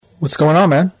What's going on,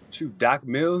 man? Shoot, Doc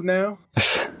Mills now?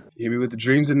 Hit me with the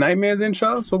dreams and nightmares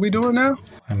intro? That's what we doing now?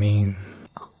 I mean,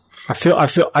 I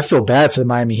feel bad for the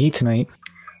Miami Heat tonight.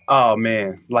 Oh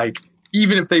man, like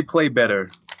even if they play better,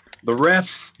 the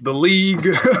refs, the league,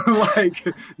 like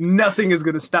nothing is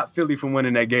gonna stop Philly from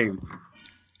winning that game.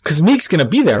 Because Meek's gonna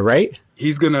be there, right?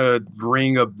 He's gonna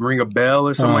ring a bell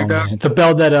or something like that. Man. The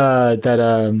bell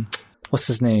that what's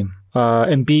his name?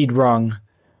 Embiid rung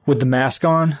with the mask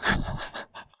on.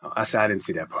 I didn't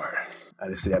see that part. I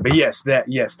didn't see that. But yes, that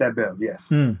bell, yes.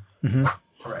 Mm-hmm.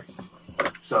 Correct.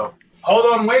 So hold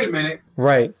on, wait a minute.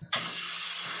 Right.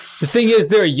 The thing is,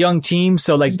 they're a young team,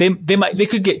 so like they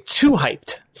could get too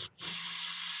hyped.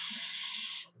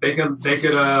 They could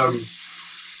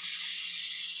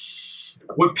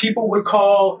what people would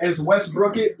call as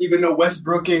Westbrook it, even though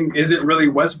Westbrooking isn't really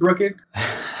Westbrooking.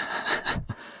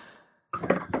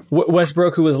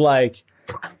 Westbrook, who was like,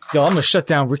 yo, I'm going to shut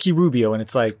down Ricky Rubio. And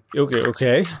it's like,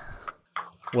 okay.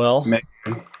 Well, man.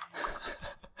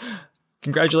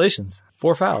 Congratulations.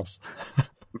 4 fouls.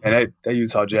 Man, that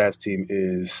Utah Jazz team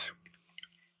is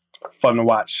fun to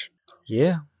watch.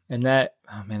 Yeah. And that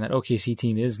OKC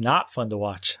team is not fun to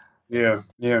watch. Yeah.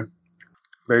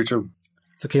 Very true.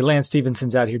 It's okay. Lance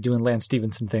Stevenson's out here doing Lance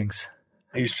Stevenson things.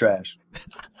 He's trash.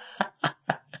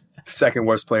 Second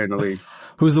worst player in the league.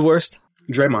 Who's the worst?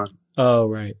 Draymond. Oh,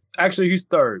 right. Actually, he's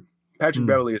third. Patrick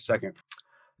Beverly is second.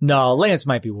 No, Lance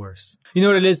might be worse. You know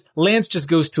what it is? Lance just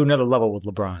goes to another level with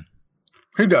LeBron.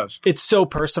 He does. It's so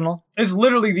personal. It's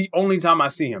literally the only time I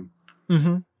see him.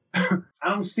 Mm-hmm. I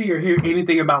don't see or hear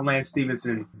anything about Lance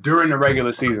Stevenson during the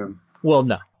regular season. Well,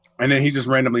 no. And then he just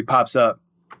randomly pops up.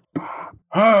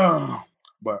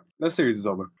 But that series is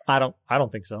over. I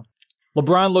don't think so.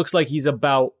 LeBron looks like he's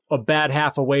about a bad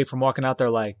half away from walking out there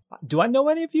like, do I know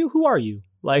any of you? Who are you?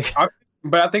 Like,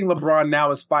 but I think LeBron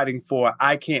now is fighting for,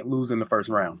 I can't lose in the first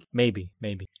round. Maybe.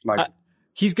 Like,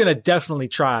 he's going to definitely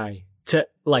try to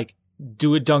like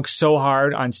do a dunk so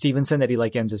hard on Stevenson that he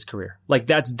like ends his career. Like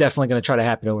that's definitely going to try to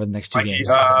happen over the next 2 games.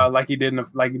 Like he did in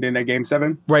that game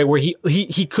 7. Right. Where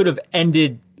he could have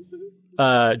ended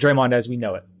Draymond as we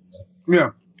know it.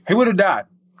 Yeah. He would have died.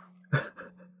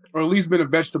 Or at least been a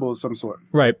vegetable of some sort.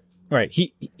 Right.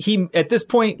 He at this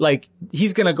point, like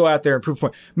he's gonna go out there and prove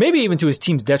point. Maybe even to his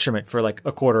team's detriment for like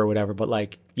a quarter or whatever. But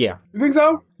like, yeah. You think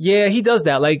so? Yeah, he does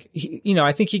that. Like,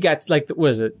 I think he got like,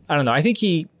 what is it? I don't know. I think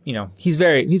he's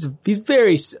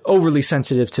very overly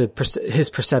sensitive to his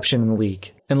perception in the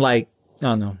league, and like, I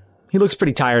don't know. He looks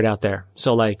pretty tired out there.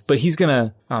 So like, but he's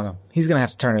gonna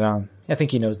have to turn it on. I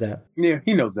think he knows that. Yeah,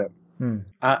 he knows that.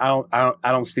 I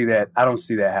don't see that. I don't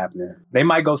see that happening. They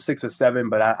might go 6 or 7,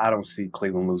 but I don't see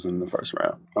Cleveland losing in the first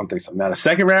round. I don't think so. Now the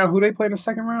second round, who they play in the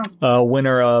second round?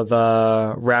 Winner of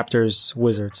Raptors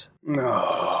Wizards. No,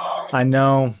 I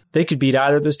know they could beat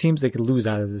either of those teams. They could lose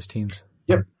either of those teams.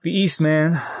 Yep. The East,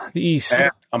 man. The East.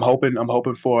 And I'm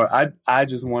hoping for. I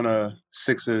just want a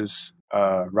Sixers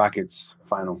Rockets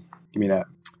final. Give me that.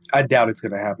 I doubt it's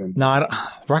gonna happen. No,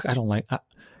 I don't like.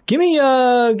 Give me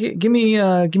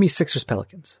Sixers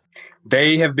Pelicans.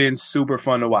 They have been super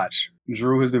fun to watch.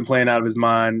 Drew has been playing out of his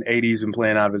mind. AD's been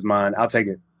playing out of his mind. I'll take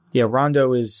it. Yeah,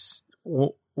 Rondo is,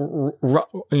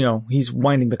 he's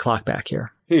winding the clock back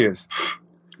here. He is.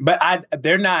 But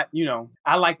they're not,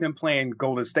 I like them playing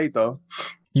Golden State though.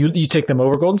 You take them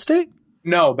over Golden State?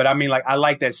 No, but I mean, like, I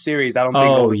like that series. I don't think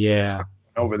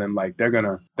over them. Like they're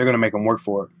gonna make them work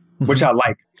for it, which I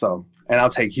like. So. And I'll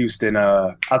take Houston.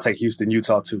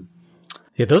 Utah too.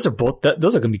 Yeah, those are going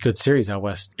to be good series out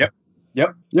west.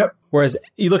 Yep. Whereas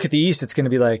you look at the East, it's going to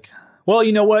be like, well,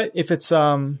 you know what? If it's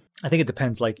I think it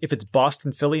depends. Like if it's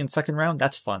Boston Philly in second round,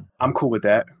 that's fun. I'm cool with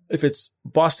that. If it's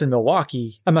Boston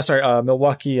Milwaukee,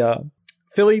 Milwaukee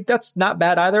Philly, that's not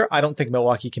bad either. I don't think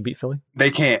Milwaukee can beat Philly.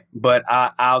 They can't, but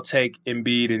I'll take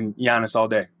Embiid and Giannis all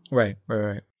day. Right.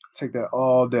 Take that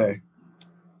all day.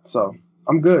 So.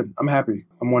 I'm good. I'm happy.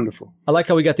 I'm wonderful. I like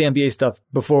how we got the NBA stuff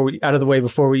out of the way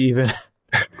before we even.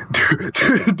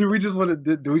 do we just want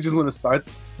to start?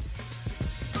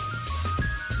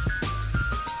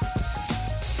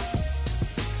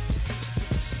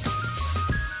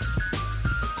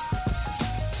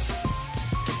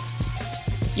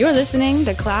 You're listening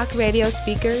to Clock Radio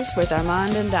Speakers with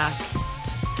Armand and Doc.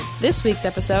 This week's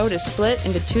episode is split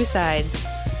into 2 sides.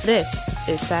 This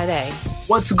is Side A.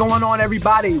 What's going on,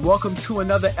 everybody? Welcome to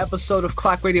another episode of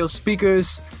Clock Radio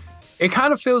Speakers. It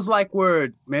kind of feels like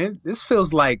this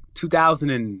feels like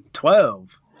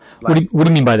 2012. Like, what do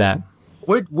you mean by that?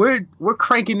 We're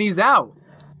cranking these out.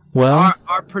 Well,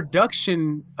 our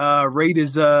production rate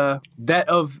is that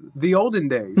of the olden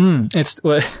days. Not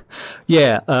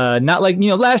like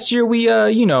last year we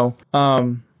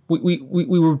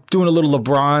we were doing a little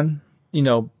LeBron,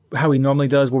 how he normally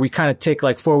does, where we kind of take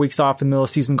like 4 weeks off in the middle of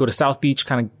the season, go to South Beach,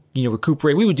 kind of,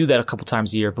 recuperate. We would do that a couple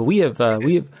times a year, but we have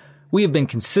been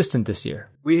consistent this year.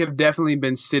 We have definitely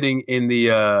been sitting in the,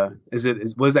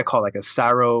 what is that called? Like a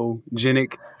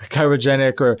chirogenic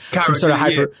or some sort of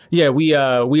hyper. Yeah, we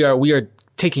are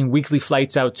taking weekly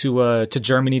flights out to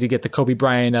Germany to get the Kobe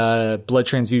Bryant blood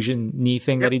transfusion knee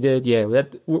thing that he did. Yeah,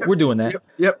 we're doing that.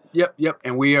 Yep.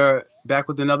 And we are back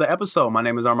with another episode. My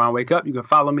name is Armand Wake Up. You can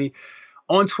follow me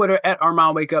on Twitter at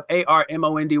Armand Wake Up,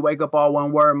 ARMOND Wake Up, all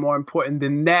one word. More important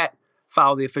than that,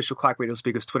 follow the official Clock Radio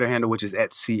Speakers Twitter handle, which is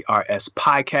at CRS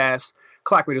Podcast.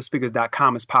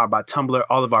 ClockRadioSpeakers.com is powered by Tumblr.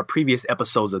 All of our previous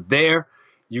episodes are there.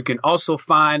 You can also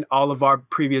find all of our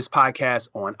previous podcasts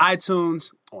on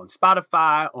iTunes, on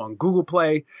Spotify, on Google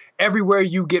Play, everywhere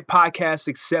you get podcasts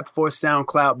except for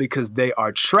SoundCloud because they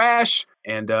are trash.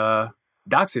 And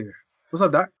Doc's here. What's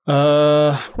up, Doc?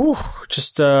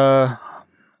 Just got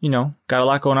a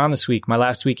lot going on this week. My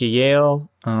last week at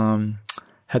Yale,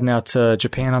 heading out to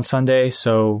Japan on Sunday.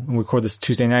 So we record this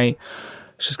Tuesday night.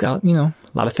 It's just got, a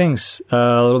lot of things.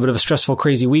 A little bit of a stressful,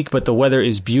 crazy week, but the weather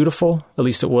is beautiful. At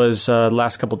least it was the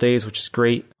last couple of days, which is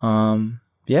great. Yeah,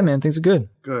 man, things are good.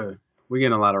 Good. We're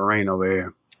getting a lot of rain over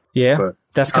here. Yeah, but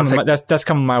that's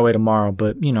coming my way tomorrow.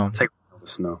 But I'll take the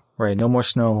snow. Right, no more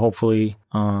snow. Hopefully,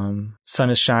 sun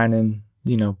is shining.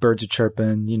 Birds are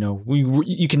chirping.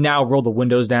 You can now roll the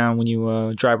windows down when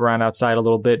you drive around outside a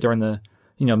little bit during the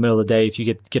middle of the day if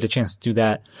you get a chance to do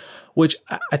that. Which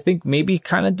I think maybe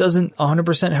kind of doesn't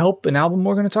 100% help an album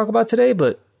we're going to talk about today,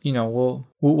 but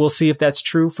we'll see if that's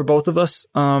true for both of us.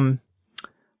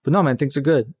 But no, man, things are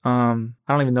good. I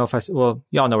don't even know if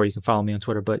y'all know where you can follow me on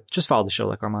Twitter, but just follow the show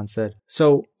like Armand said.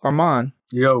 So Armand,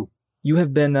 yo,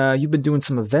 you've been doing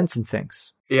some events and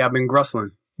things. Yeah, I've been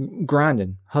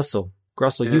grinding, hustle.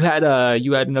 Yeah.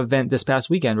 You had an event this past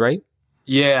weekend, right?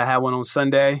 Yeah, I had one on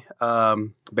Sunday,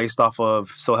 based off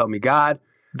of So Help Me God.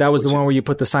 That was the one where you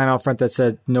put the sign out front that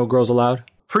said "No girls allowed."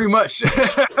 Pretty much.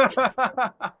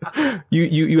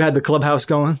 You had the clubhouse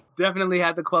going. Definitely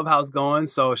had the clubhouse going.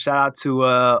 So shout out to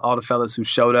all the fellas who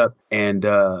showed up, and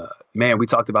man, we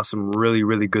talked about some really,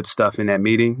 really good stuff in that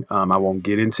meeting. I won't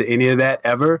get into any of that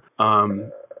ever.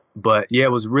 But yeah,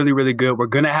 it was really, really good. We're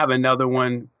gonna have another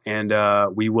one, and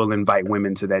we will invite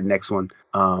women to that next one.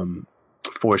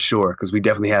 For sure, because we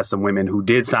definitely had some women who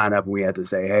did sign up, and we had to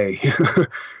say, hey.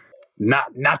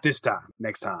 Not this time,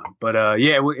 next time. But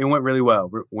yeah, it went really well.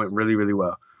 It went really, really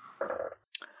well.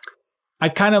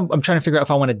 I'm trying to figure out if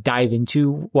I want to dive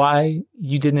into why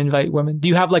you didn't invite women. Do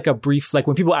you have like a brief, like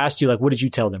when people asked you, like, what did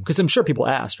you tell them? Because I'm sure people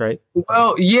asked, right?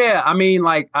 Well, yeah. I mean,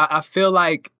 like, I feel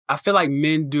like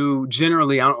men do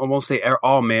generally, I won't say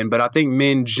all men, but I think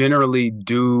men generally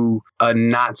do a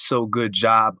not so good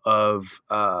job of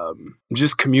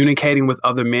just communicating with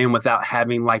other men without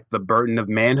having like the burden of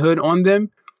manhood on them.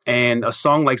 And a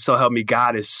song like So Help Me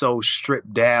God is so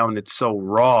stripped down. It's so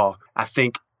raw. I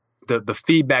think the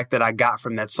feedback that I got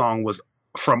from that song was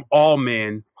from all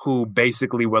men who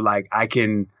basically were like, I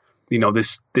can,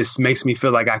 this makes me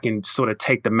feel like I can sort of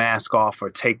take the mask off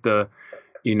or take the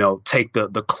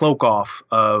cloak off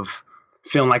of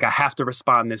feeling like I have to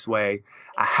respond this way.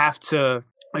 I have to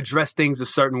address things a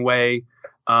certain way.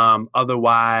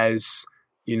 Otherwise,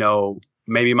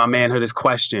 maybe my manhood is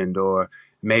questioned, or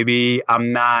maybe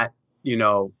I'm not,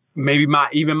 maybe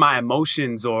my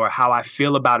emotions or how I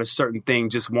feel about a certain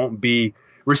thing just won't be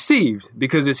received.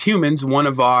 Because as humans, one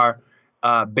of our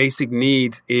basic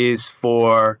needs is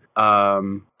for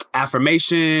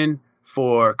affirmation,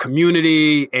 for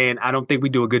community. And I don't think we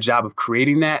do a good job of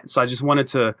creating that. So I just wanted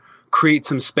to create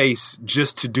some space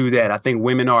just to do that. I think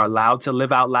women are allowed to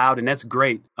live out loud, and that's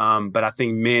great. But I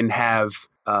think men have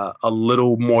a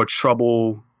little more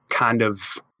trouble kind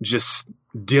of just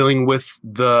dealing with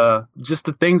the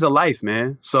things of life,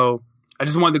 man. So I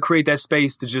just wanted to create that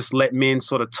space to just let men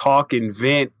sort of talk and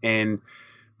vent. And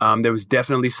there was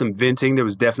definitely some venting. There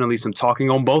was definitely some talking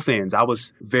on both ends. I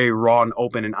was very raw and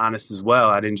open and honest as well.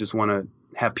 I didn't just want to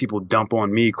have people dump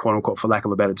on me, quote unquote, for lack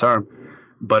of a better term.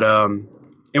 But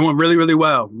it went really, really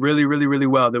well. Really, really, really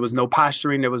well. There was no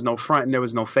posturing. There was no fronting. There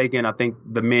was no faking. I think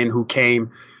the men who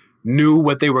came knew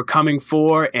what they were coming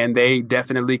for, and they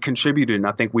definitely contributed. And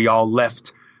I think we all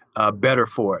left better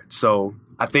for it. So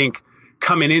I think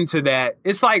coming into that,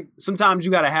 it's like sometimes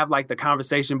you got to have like the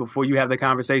conversation before you have the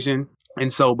conversation.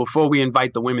 And so before we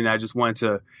invite the women, I just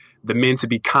wanted the men to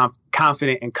be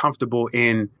confident and comfortable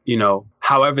in,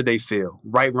 however they feel,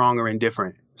 right, wrong, or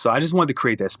indifferent. So I just wanted to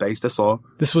create that space. That's all.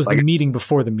 This was the meeting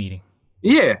before the meeting.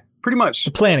 Yeah, pretty much.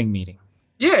 The planning meeting.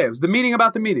 Yeah, it was the meeting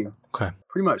about the meeting. Okay.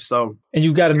 Pretty much. So. And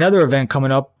you've got another event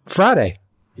coming up Friday.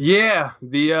 Yeah,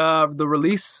 the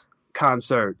release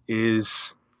concert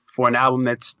is for an album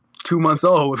that's 2 months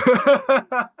old.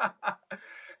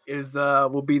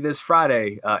 Will be this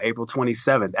Friday, April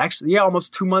 27th. Actually, yeah,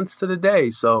 almost 2 months to the day.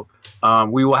 So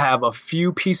we will have a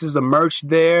few pieces of merch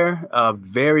there, a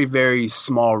very, very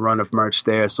small run of merch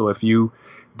there. So if you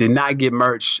did not get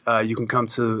merch, you can come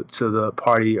to the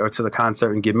party or to the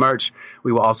concert and get merch.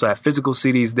 We will also have physical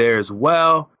CDs there as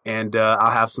well. And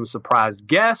I'll have some surprise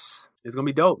guests. It's going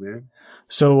to be dope, man.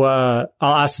 So I'll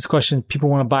ask this question. People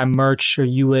want to buy merch. Are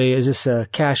you is this a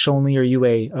cash only? Or are you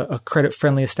a credit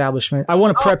friendly establishment? I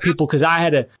want to prep people because I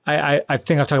think I've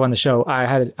talked about on the show.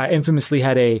 I infamously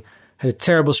had a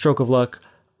terrible stroke of luck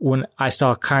when I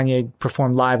saw Kanye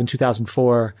perform live in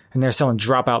 2004 and they're selling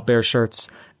Dropout Bear shirts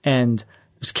and it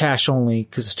was cash only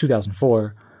because it's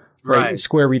 2004. Right.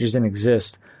 Square readers didn't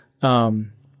exist. And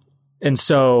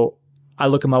so I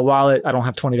look at my wallet. I don't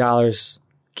have $20.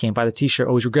 Can't buy the t-shirt,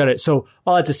 always regret it. So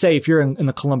all I have to say, if you're in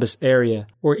the Columbus area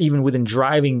or even within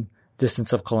driving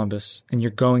distance of Columbus and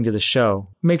you're going to the show,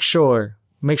 make sure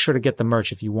to get the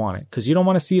merch if you want it. Cause you don't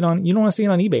want to see it on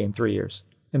eBay in 3 years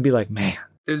and be like, man,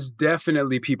 there's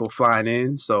definitely people flying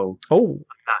in. So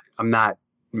I'm not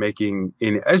making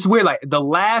any, it's weird. Like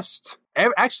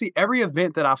every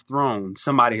event that I've thrown,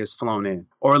 somebody has flown in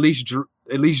or at least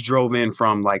drove in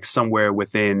from like somewhere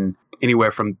within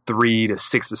anywhere from 3 to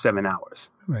 6 to 7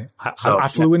 hours. Right. I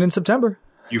flew in September.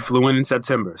 You flew in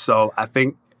September. So I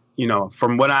think,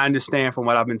 from what I understand, from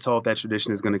what I've been told, that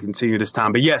tradition is going to continue this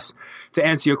time. But yes, to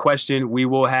answer your question, we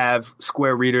will have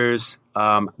Square readers.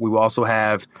 We will also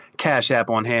have Cash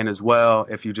App on hand as well,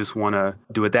 if you just want to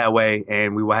do it that way.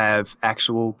 And we will have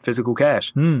actual physical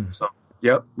cash. So,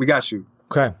 yep, we got you.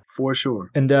 Okay. For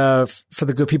sure. And for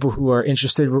the good people who are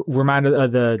interested, remind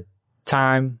of the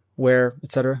time, where,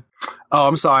 etc. Oh,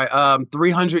 I'm sorry.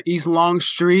 300 East Long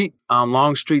Street,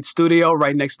 Long Street Studio,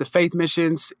 right next to Faith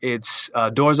Missions. It's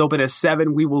doors open at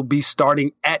 7. We will be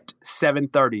starting at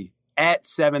 7:30. At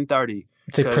 7:30.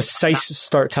 It's a precise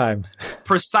start time.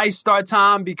 Precise start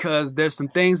time because there's some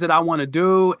things that I want to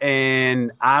do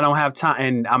and I don't have time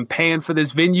and I'm paying for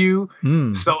this venue.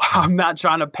 So I'm not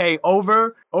trying to pay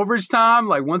overage time.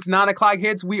 Like once 9 o'clock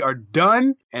hits, we are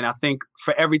done. And I think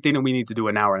for everything that we need to do,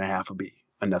 an hour and a half will be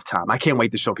enough time. I can't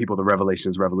wait to show people the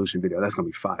Revelations Revolution video. That's going to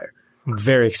be fire. I'm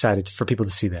very excited for people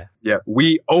to see that. Yeah.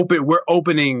 We're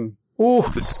opening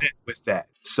the set with that.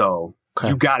 So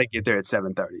you got to get there at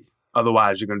 7:30.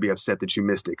 Otherwise, you're going to be upset that you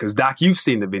missed it. Because, Doc, you've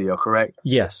seen the video, correct?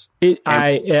 Yes.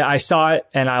 I saw it,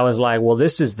 and I was like, well,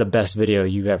 this is the best video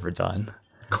you've ever done.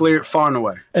 Clear far and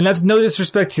away. And that's no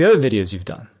disrespect to the other videos you've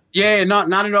done. Yeah,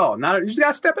 not at all. You just got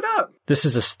to step it up. This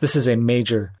is a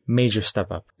major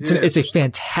step up. It's a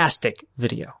fantastic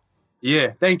video.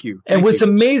 Yeah, thank you. And what's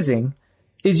amazing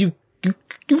is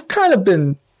you've kind of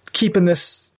been keeping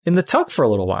this in the tuck for a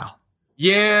little while.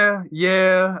 Yeah.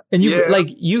 And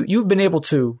you've been able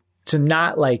to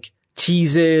not like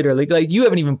tease it or like you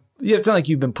haven't even, it's not like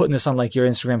you've been putting this on like your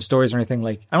Instagram stories or anything.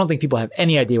 Like, I don't think people have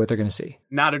any idea what they're going to see.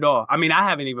 Not at all. I mean, I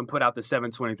haven't even put out the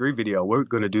 723 video. We're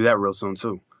going to do that real soon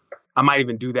too. I might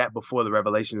even do that before the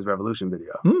Revelations Revolution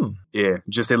video. Yeah,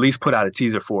 just at least put out a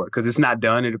teaser for it because it's not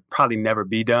done. It'll probably never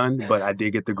be done, but I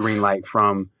did get the green light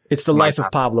from. It's the Life of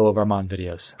Pablo of Armand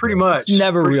videos. Pretty much. It's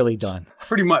never really done.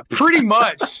 Pretty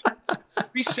much.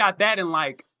 We shot that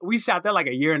like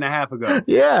a year and a half ago.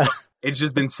 Yeah. It's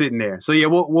just been sitting there. So yeah,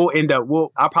 we'll end up.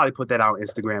 I'll probably put that out on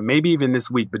Instagram, maybe even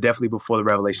this week, but definitely before the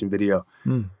Revelation video.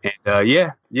 And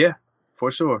yeah,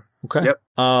 for sure. Okay. Yep.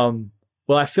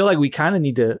 Well, I feel like we kind of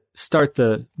need to start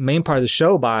the main part of the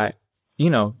show by,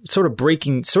 sort of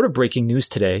breaking news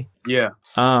today. Yeah.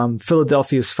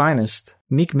 Philadelphia's finest,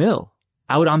 Meek Mill,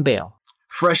 out on bail.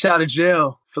 Fresh out of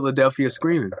jail, Philadelphia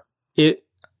screaming.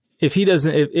 If he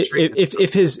doesn't,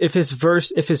 if his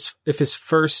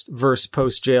first verse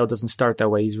post jail doesn't start that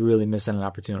way, he's really missing an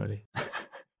opportunity.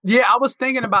 Yeah, I was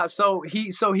thinking about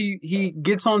he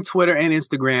gets on Twitter and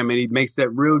Instagram and he makes that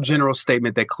real general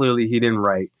statement that clearly he didn't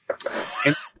write.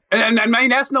 And I mean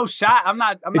that's no shot.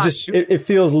 It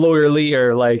feels lawyerly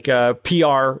or like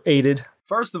PR aided.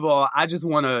 First of all, I just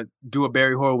want to do a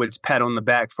Barry Horowitz pat on the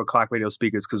back for Clock Radio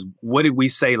speakers because what did we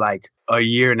say like a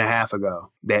year and a half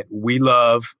ago? That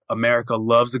America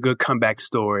loves a good comeback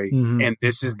story, and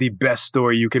this is the best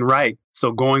story you can write.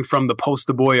 So going from the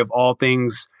poster boy of all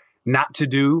things not to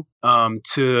do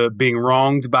to being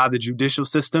wronged by the judicial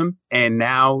system, and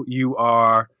now you've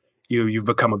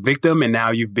become a victim, and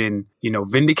now you've been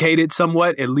vindicated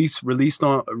somewhat, at least released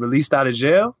out of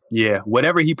jail. Yeah,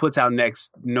 whatever he puts out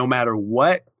next, no matter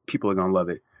what, people are gonna love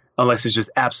it. unless it's just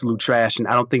absolute trash. And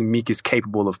I don't think Meek is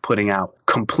capable of putting out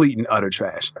complete and utter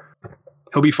trash.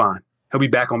 He'll be fine. He'll be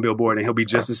back on Billboard, and he'll be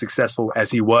just as successful as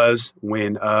he was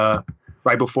when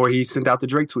right before he sent out the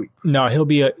Drake tweet. No, he'll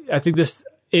be I think this,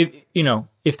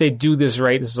 if they do this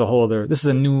right, this is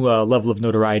a new level of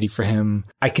notoriety for him.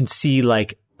 I can see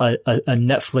like a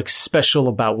Netflix special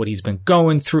about what he's been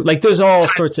going through. Like there's all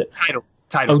sorts of title.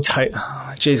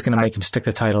 Oh, Jay's going to make him stick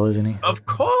the title, isn't he? Of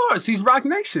course. He's Rock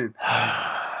Nation.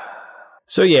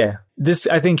 So yeah,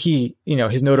 I think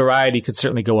his notoriety could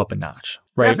certainly go up a notch,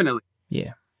 right? Definitely.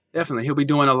 Yeah. Definitely. He'll be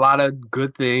doing a lot of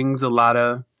good things, a lot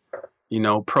of,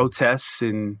 protests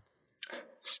and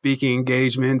speaking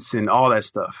engagements and all that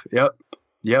stuff.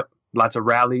 Yep. Lots of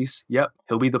rallies. Yep.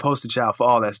 He'll be the poster child for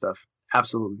all that stuff.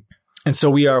 Absolutely. And so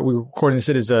we're recording this.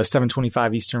 It is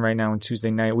 7:25 Eastern right now on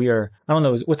Tuesday night. I don't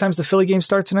know. What time's the Philly game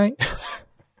start tonight?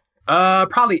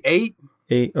 Probably 8.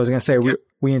 8. I was going to say,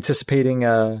 we anticipating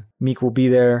Meek will be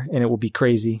there and it will be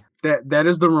crazy. That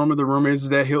is the rumor. The rumor is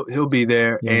that he'll be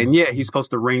there, and he's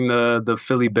supposed to ring the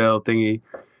Philly bell thingy,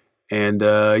 and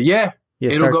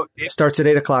starts at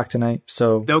 8:00 tonight.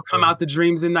 So they'll come out the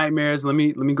dreams and nightmares. Let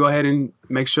me go ahead and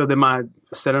make sure that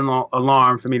set an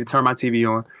alarm for me to turn my TV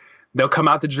on. They'll come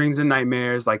out the dreams and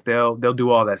nightmares, like they'll do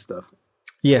all that stuff.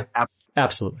 Yeah,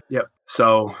 absolutely. Yep.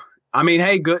 So. I mean,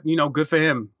 hey, good for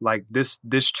him. Like this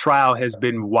trial has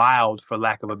been wild, for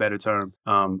lack of a better term.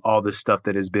 All this stuff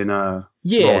that has been rolled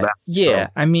out. Yeah.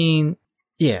 So. I mean,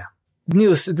 yeah.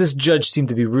 Needless, this judge seemed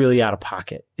to be really out of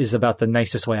pocket. Is about the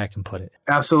nicest way I can put it.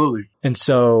 Absolutely. And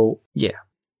so, yeah,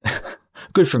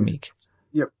 good for Meek.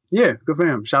 Yep. Yeah, good for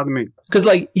him. Shout out to Meek. Because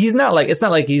it's not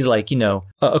like he's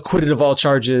acquitted of all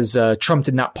charges. Trump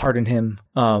did not pardon him.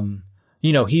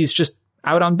 He's just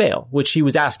out on bail, which he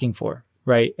was asking for.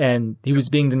 Right. And he was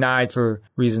being denied for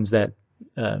reasons that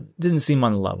didn't seem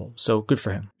on the level. So good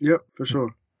for him. Yep, for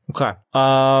sure. Okay.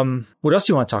 What else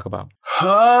do you want to talk about? You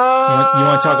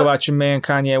want to talk about your man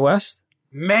Kanye West?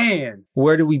 Man.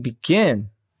 Where do we begin?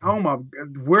 Oh my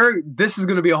God. This is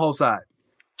gonna be a whole side.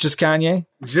 Just Kanye?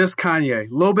 Just Kanye.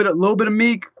 Little bit of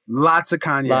Meek, lots of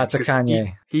Kanye. Lots of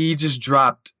Kanye. He just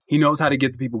dropped. He knows how to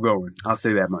get the people going. I'll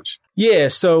say that much. Yeah.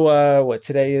 So,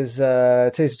 today's the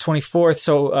 24th.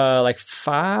 So, like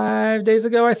 5 days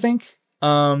ago, I think.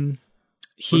 The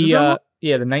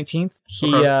 19th.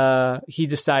 He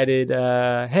decided,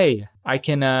 hey, I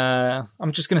can,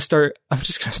 I'm just going to start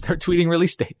tweeting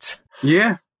release dates.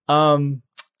 Yeah.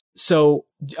 So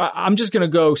I'm just going to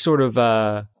go sort of,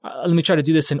 let me try to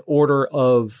do this in order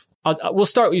of, we'll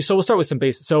start with some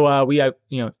basics. So, we have,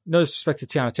 no disrespect to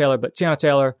Tiana Taylor, but Tiana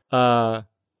Taylor,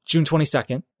 June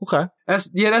 22nd. Okay.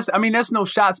 That's no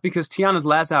shots because Tiana's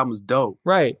last album was dope.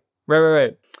 Right.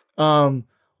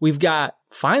 We've got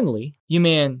finally,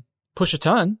 Push a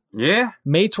Ton. Yeah.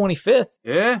 May 25th.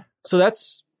 Yeah. So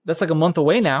that's like a month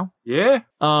away now. Yeah.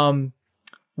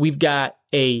 We've got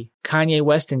a Kanye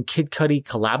West and Kid Cudi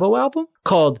collabo album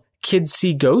called Kids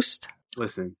See Ghost.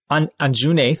 Listen. On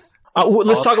June 8th.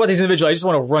 Let's talk about these individually. I just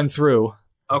want to run through.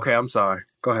 Okay, I'm sorry.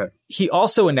 Go ahead. He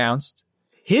also announced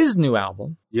his new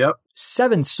album. Yep.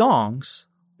 7 songs.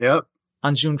 Yep.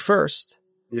 On June 1st.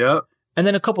 Yep. And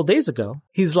then a couple days ago,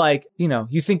 he's like,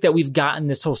 you think that we've gotten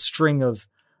this whole string of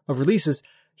releases.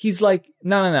 He's like,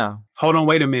 no. Hold on,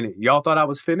 wait a minute. Y'all thought I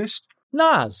was finished?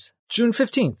 Nas, June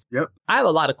 15th. Yep. I have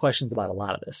a lot of questions about a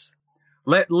lot of this.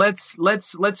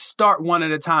 Let's start one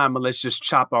at a time, and let's just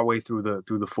chop our way through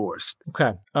the forest.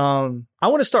 Okay. I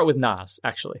want to start with Nas,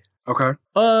 actually. Okay.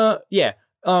 Yeah.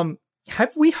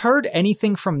 Have we heard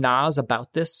anything from Nas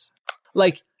about this?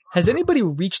 Like, has anybody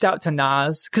reached out to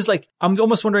Nas? Because, I'm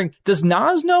almost wondering, does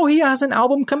Nas know he has an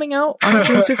album coming out on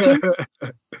June 15th?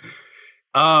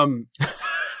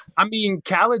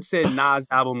 Khaled said Nas'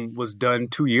 album was done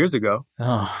 2 years ago.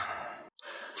 Oh.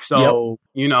 So,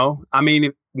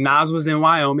 if Nas was in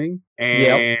Wyoming,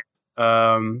 and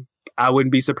I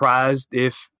wouldn't be surprised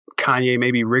if Kanye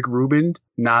maybe Rick Rubin'd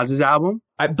Nas' album.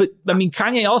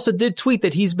 Kanye also did tweet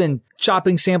that he's been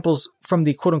chopping samples from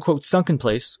the quote-unquote sunken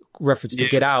place, reference to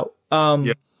Get Out.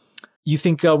 You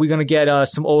think we're going to get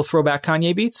some old throwback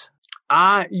Kanye beats?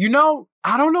 I don't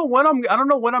know what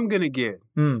I'm going to get.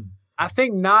 I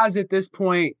think Nas at this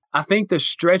point, I think the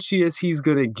stretchiest he's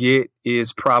going to get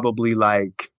is probably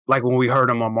like when we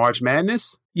heard him on March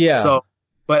Madness. Yeah. So,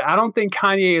 but I don't think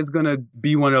Kanye is going to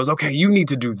be one of those, okay, you need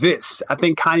to do this. I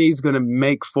think Kanye's going to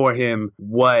make for him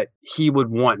what he would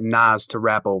want Nas to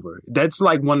rap over. That's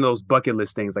like one of those bucket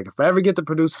list things. Like, if I ever get to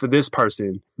produce for this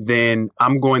person, then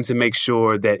I'm going to make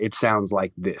sure that it sounds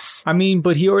like this.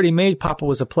 But he already made Papa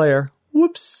Was a Player.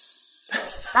 Whoops.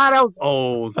 That was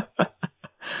old.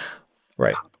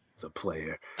 Right. a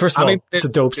player. First of all, it's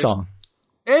a dope song.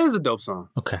 It is a dope song.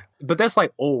 Okay. But that's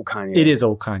like old Kanye. It is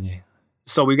old Kanye.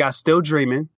 So we got Still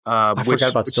Dreamin'. I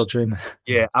forgot about Still Dreamin'.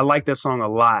 Yeah, I like that song a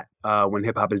lot when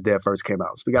Hip Hop Is Dead first came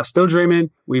out. So we got Still Dreamin'.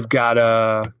 We've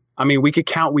got, we could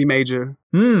count We Major.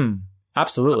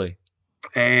 Absolutely.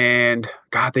 And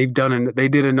God, they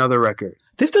did another record.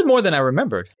 They've done more than I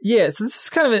remembered. Yeah, so this is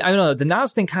kind of, I don't know, the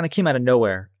Nas thing kind of came out of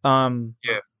nowhere.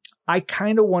 Yeah. I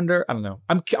kind of wonder, I don't know.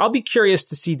 I'll be curious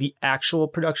to see the actual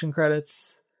production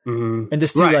credits and to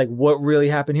see like what really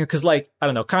happened here. Cause like, I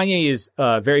don't know, Kanye is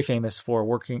very famous for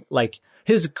working, like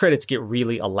his credits get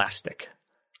really elastic.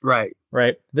 Right.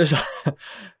 Right. There's,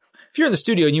 if you're in the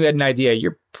studio and you had an idea,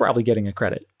 you're probably getting a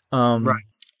credit. Right.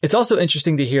 It's also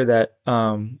interesting to hear that,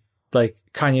 like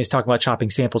Kanye is talking about chopping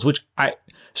samples, which I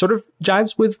sort of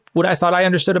jives with what I thought I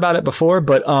understood about it before.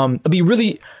 But it'd be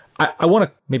really, I want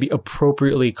to maybe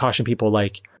appropriately caution people,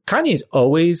 like Kanye's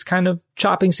always kind of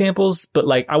chopping samples, but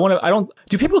like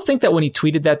do people think that when he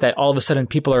tweeted that all of a sudden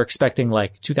people are expecting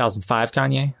like 2005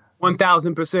 Kanye?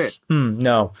 1000%.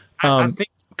 No. I think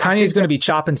Kanye's going to be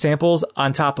chopping samples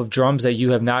on top of drums that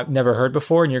you have never heard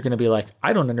before. And you're going to be like,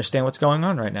 I don't understand what's going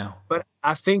on right now. But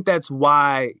I think that's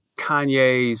why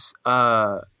Kanye's,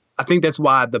 I think that's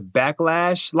why the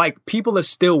backlash, like people are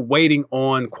still waiting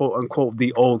on quote unquote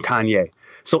the old Kanye.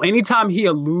 So anytime he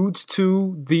alludes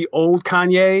to the old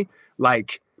Kanye,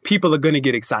 like people are going to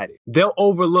get excited. They'll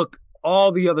overlook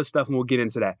all the other stuff, and we'll get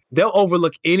into that. They'll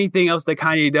overlook anything else that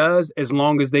Kanye does as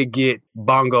long as they get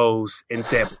bongos and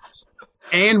samples.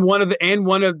 And one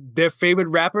of their favorite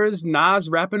rappers, Nas,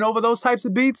 rapping over those types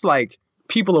of beats, like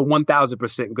people are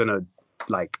 1000% gonna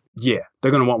like, yeah,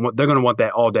 they're gonna want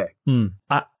that all day.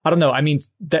 I don't know. I mean,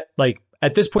 that like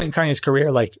at this point in Kanye's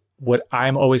career, like what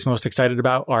I'm always most excited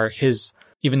about are his,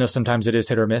 even though sometimes it is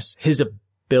hit or miss, his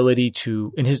ability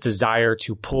to, and his desire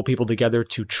to pull people together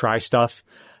to try stuff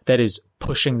that is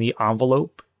pushing the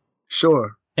envelope.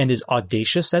 Sure. And is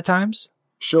audacious at times.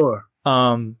 Sure.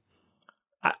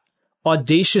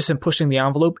 Audacious and pushing the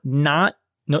envelope, no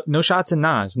shots in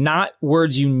Nas, not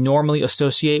words you normally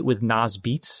associate with Nas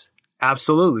beats.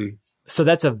 Absolutely. So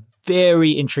that's a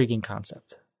very intriguing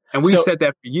concept. And we've said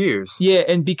that for years. Yeah.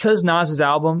 And because Nas's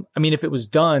album, I mean, if it was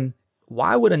done,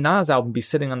 why would a Nas album be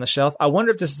sitting on the shelf? I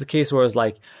wonder if this is the case where it's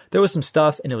like, there was some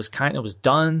stuff and it was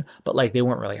done, but like they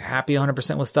weren't really happy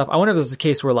 100% with stuff. I wonder if this is the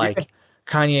case where like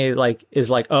Kanye like is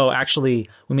like, oh, actually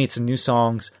we made some new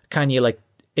songs. Kanye like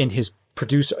in his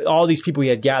producer, all these people he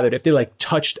had gathered, if they like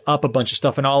touched up a bunch of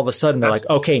stuff and all of a sudden they're like,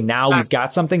 okay, now we've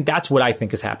got something. That's what I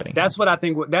think is happening. That's what I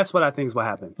think is what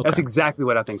happened. Okay. That's exactly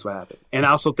what I think is what happened. And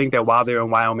I also think that while they're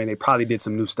in Wyoming, they probably did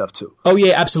some new stuff too. Oh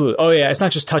yeah, absolutely. Oh yeah. It's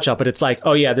not just touch up, but it's like,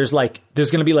 oh yeah, there's going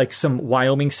to be like some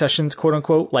Wyoming sessions, quote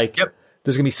unquote. Like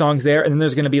there's going to be songs there. And then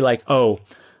there's going to be like, oh,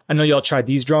 I know y'all tried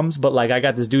these drums, but like I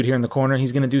got this dude here in the corner.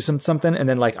 He's going to do something. And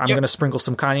then like, I'm going to sprinkle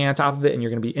some Kanye on top of it. And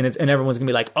you're going to be, and everyone's going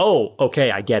to be like, oh,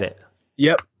 okay, I get it.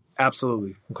 Yep.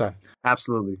 Absolutely. Okay.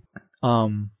 Absolutely.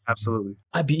 Absolutely.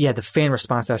 The fan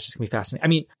response, that's just gonna be fascinating. I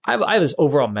mean, I have this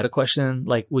overall meta question,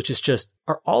 like, which is just,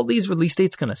 are all these release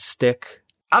dates gonna stick?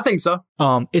 I think so.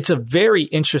 It's a very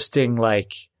interesting,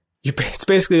 like, it's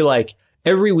basically like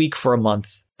every week for a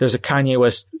month, there's a Kanye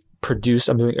West produced,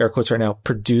 I'm doing air quotes right now,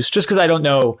 produced, just because I don't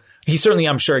know. He certainly,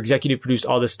 I'm sure, executive produced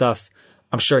all this stuff.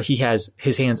 I'm sure he has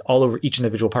his hands all over each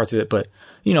individual parts of it, but,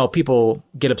 you know, people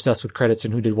get obsessed with credits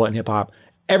and who did what in hip hop.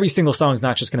 Every single song is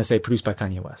not just going to say produced by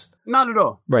Kanye West. Not at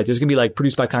all. Right. There's going to be like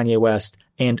produced by Kanye West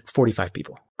and 45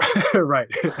 people. Right.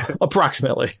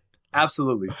 Approximately.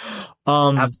 Absolutely.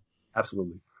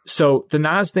 Absolutely. So the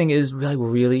Nas thing is like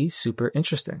really super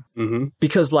interesting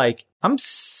because like I'm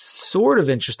sort of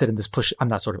interested in this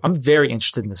I'm very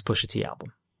interested in this Pusha T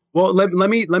album. Well, let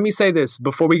me say this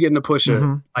before we get into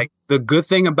Pusha. Like the good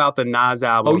thing about the Nas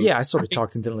album. Oh yeah, I sort of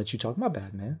talked and didn't let you talk. My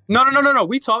bad, man. No.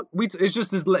 We talked. It's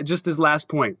just this last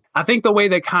point. I think the way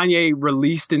that Kanye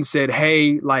released and said,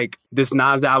 "Hey, like this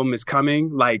Nas album is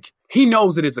coming," like he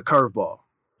knows that it's a curveball.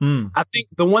 I think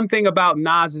the one thing about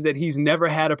Nas is that he's never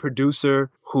had a producer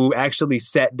who actually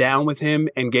sat down with him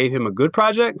and gave him a good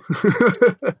project.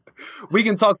 We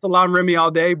can talk Salaam Remi all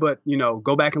day, but you know,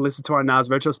 go back and listen to our Nas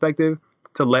retrospective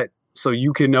so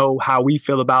you can know how we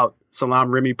feel about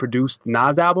Salaam Remi produced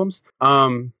Nas albums.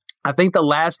 I think the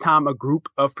last time a group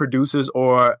of producers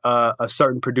or a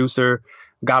certain producer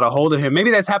got a hold of him, maybe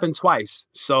that's happened twice.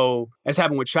 So that's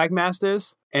happened with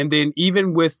Trackmasters. And then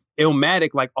even with Illmatic,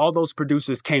 like all those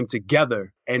producers came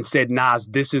together and said, Nas,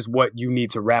 this is what you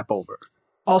need to rap over.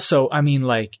 Also, I mean,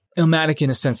 like Illmatic in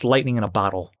a sense, lightning in a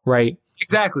bottle, right?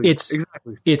 Exactly.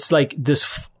 It's like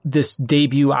this this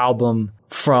debut album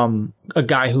from a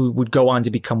guy who would go on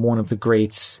to become one of the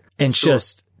greats, and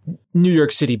just New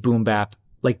York City boom bap,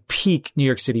 like peak New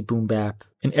York City boom bap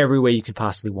in every way you could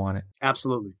possibly want it.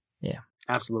 Absolutely. Yeah.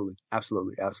 Absolutely.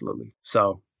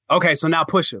 So, okay. So now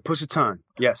Push a Ton.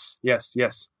 Yes.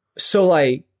 So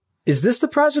like, is this the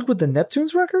project with the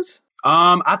Neptunes records?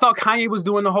 I thought Kanye was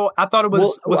doing the whole, I thought it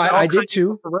was, I did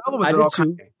too. I did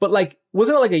too. But like,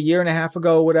 wasn't it like a year and a half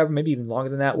ago or whatever, maybe even longer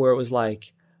than that, where it was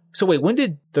like, so wait, when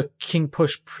did the King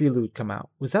Push Prelude come out?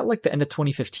 Was that like the end of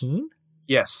 2015?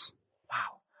 Yes.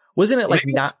 Wow. Wasn't it like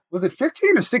not? Was it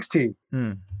 15 or 16?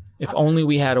 If only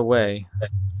we had a way.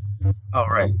 Oh,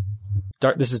 right.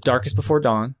 This is Darkest Before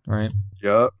Dawn, right?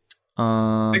 Yep.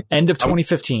 End of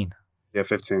 2015. Yeah,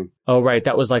 15. Oh, right.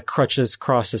 That was like Crutches,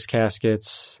 Crosses,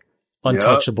 Caskets,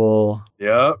 Untouchable. Yep.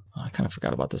 Oh, I kind of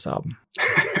forgot about this album.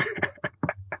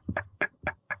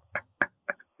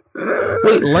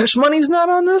 Wait, Lunch Money's not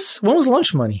on this? When was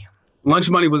Lunch Money? Lunch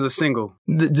Money was a single.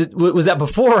 Was that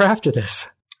before or after this?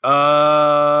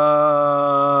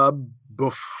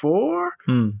 Before?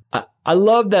 I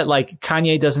love that like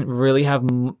Kanye doesn't really have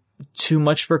too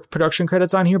much for production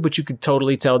credits on here, but you could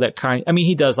totally tell that Kanye, I mean,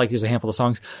 he does, like, there's a handful of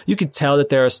songs. You could tell that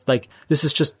there's like, this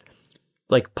is just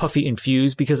like Puffy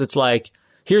infused, because it's like,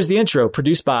 here's the intro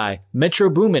produced by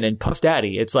Metro Boomin and Puff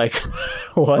Daddy. It's like,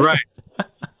 what? Right.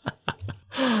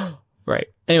 Right.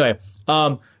 Anyway,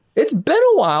 it's been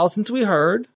a while since we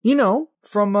heard,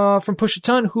 from Push a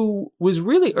Ton, who was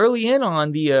really early in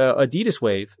on the Adidas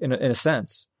wave in a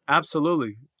sense.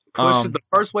 Absolutely. The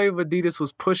first wave of Adidas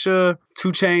was Pusha, 2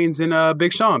 Chainz, and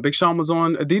Big Sean. Big Sean was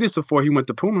on Adidas before he went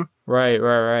to Puma.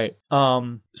 Right.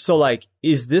 So like,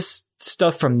 is this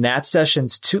stuff from that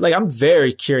sessions too? Like, I'm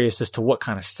very curious as to what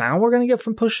kind of sound we're gonna get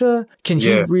from Pusha. Can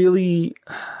he really?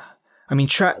 I mean,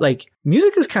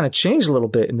 music has kind of changed a little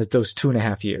bit in those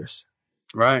 2.5 years.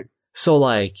 Right. So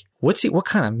like, what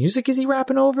kind of music is he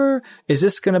rapping over? Is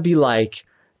this gonna be like?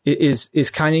 Is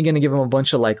Kanye going to give him a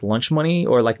bunch of like Lunch Money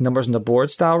or like Numbers on the Board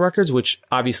style records, which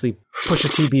obviously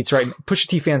Pusha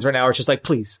T fans right now are just like,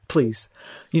 please,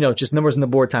 just Numbers on the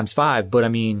Board times 5. But I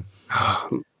mean,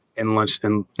 and Lunch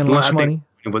Money.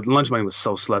 But Lunch Money was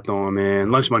so slept on, man.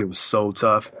 Lunch Money was so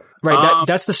tough. Right.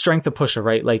 That's the strength of Pusha,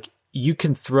 right? Like, you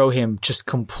can throw him just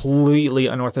completely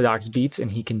unorthodox beats and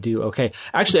he can do okay.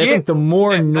 Actually, I think the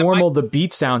more normal the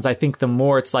beat sounds, I think the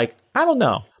more it's like, I don't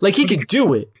know. Like, he could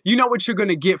do it. You know what you're going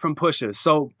to get from Pusha.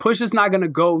 So Pusha's not going to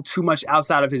go too much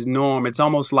outside of his norm. It's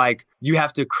almost like you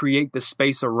have to create the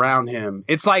space around him.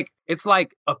 It's like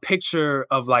a picture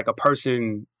of like a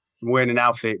person wearing an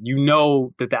outfit. You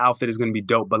know that the outfit is going to be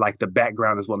dope, but like the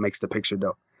background is what makes the picture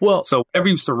dope. Well, so whatever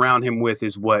you surround him with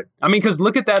is what, I mean, because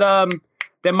look at that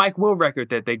Mike Will record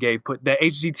that they put that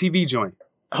HGTV joint.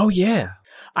 Oh yeah.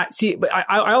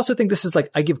 I also think this is like,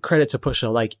 I give credit to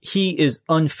Pusha. Like, he is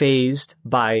unfazed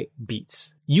by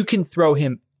beats. You can throw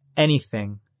him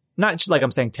anything, not just like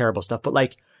I'm saying terrible stuff, but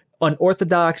like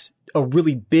unorthodox, a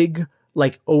really big,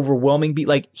 like overwhelming beat.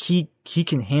 Like, he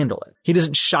can handle it. He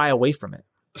doesn't shy away from it.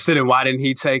 So then why didn't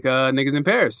he take Niggas in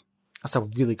Paris? That's a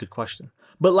really good question.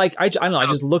 But like, I don't know, I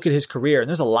just look at his career and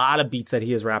there's a lot of beats that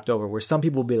he has rapped over where some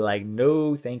people will be like,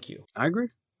 no, thank you. I agree.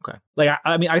 Okay. Like,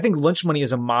 I mean, I think Lunch Money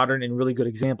is a modern and really good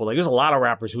example. Like, there's a lot of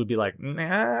rappers who would be like,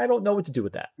 nah, I don't know what to do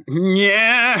with that.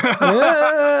 Yeah.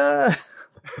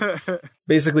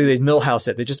 Basically, they'd Millhouse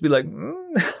it. They'd just be like,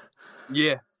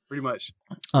 Yeah, pretty much.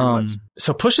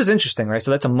 So Push is interesting, right? So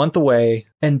that's a month away.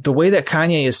 And the way that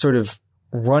Kanye is sort of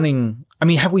running, I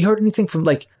mean, have we heard anything from,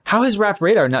 like, how has Rap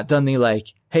Radar not done the,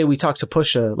 like, hey, we talked to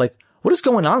Pusha? Like, what is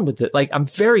going on with it? Like, I'm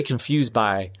very confused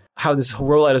by how this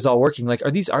rollout is all working. Like,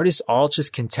 are these artists all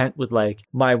just content with like,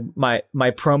 my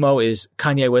promo is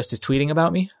Kanye West is tweeting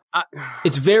about me?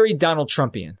 It's very Donald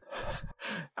Trumpian.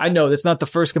 I know that's not the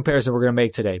first comparison we're going to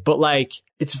make today, but like,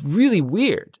 it's really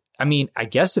weird. I mean, I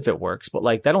guess if it works, but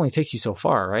like, that only takes you so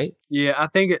far, right? Yeah, I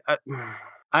think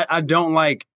I don't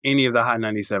like any of the Hot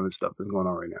 97 stuff that's going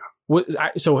on right now.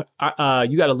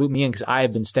 You got to loop me in because I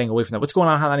have been staying away from that. What's going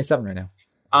on Hot 97 right now?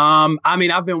 I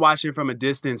mean, I've been watching from a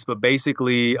distance, but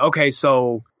basically, okay,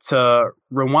 so to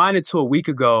rewind it to a week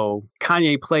ago,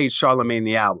 Kanye played Charlamagne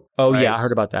the album. Oh, right? Yeah, I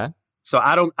heard about that. So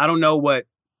I don't know what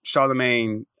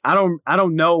Charlamagne, I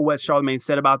don't know what Charlamagne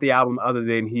said about the album other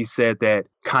than he said that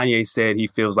Kanye said he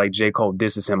feels like J. Cole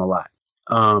disses him a lot.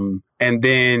 And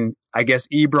then I guess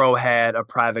Ebro had a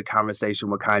private conversation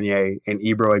with Kanye, and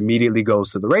Ebro immediately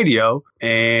goes to the radio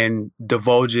and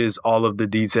divulges all of the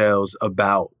details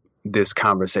about this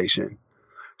conversation.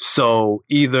 So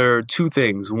either two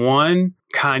things. One,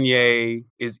 Kanye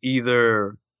is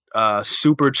either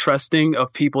super trusting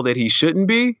of people that he shouldn't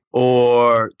be,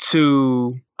 or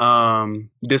two,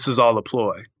 this was all a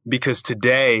ploy, because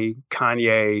today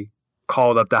Kanye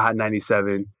called up the Hot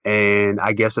 97 and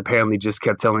I guess apparently just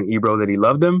kept telling Ebro that he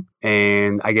loved him,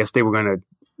 and I guess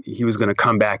he was gonna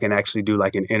come back and actually do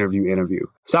like an interview.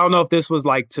 So I don't know if this was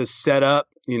like to set up,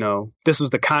 this was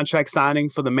the contract signing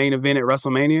for the main event at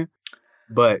WrestleMania,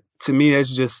 but to me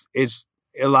it's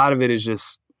a lot of it is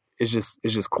just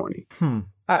corny.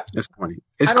 It's corny.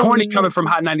 It's corny coming from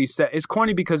Hot 97. It's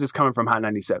corny because it's coming from Hot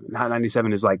 97. Hot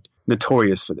 97 is like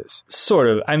notorious for this. Sort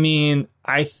of. I mean,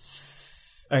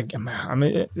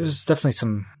 there's definitely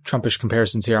some Trumpish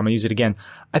comparisons here. I'm gonna use it again.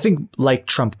 I think, like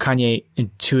Trump, Kanye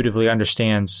intuitively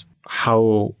understands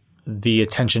how the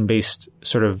attention-based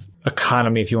sort of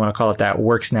economy, if you want to call it that,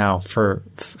 works now for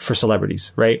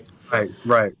celebrities, right?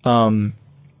 Right.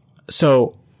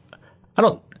 So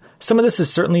some of this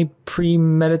is certainly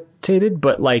premeditated,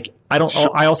 but like I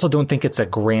also don't think it's a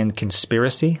grand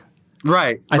conspiracy.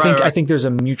 Right. I think there's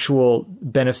a mutual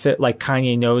benefit. Like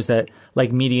Kanye knows that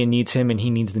like media needs him and he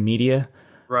needs the media.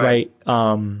 Right.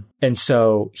 And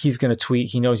so he's going to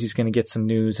tweet. He knows he's going to get some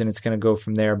news and it's going to go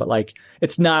from there. But like,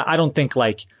 it's not, I don't think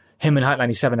like him and Hot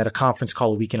 97 had a conference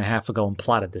call a week and a half ago and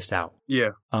plotted this out.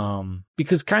 Yeah.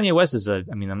 Because Kanye West it's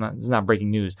not breaking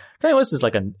news. Kanye West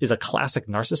is a classic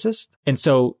narcissist. And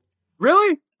so.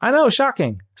 Really? I know,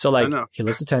 shocking. So like he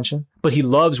loves attention, but he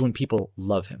loves when people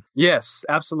love him. Yes,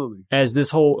 absolutely. As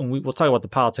this whole, and we'll talk about the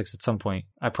politics at some point,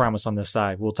 I promise, on this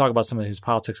side. We'll talk about some of his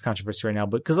politics controversy right now,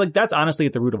 but because like that's honestly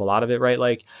at the root of a lot of it, right?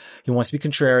 Like he wants to be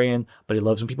contrarian, but he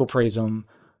loves when people praise him,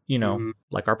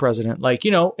 like our president, like,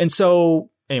 and so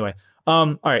anyway,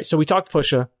 all right. So we talked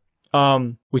Pusha,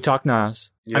 we talked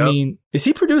Nas. Yep. I mean, is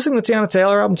he producing the Tiana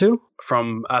Taylor album too?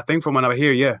 I think from what I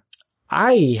hear, yeah.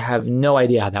 I have no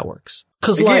idea how that works.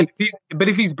 Cause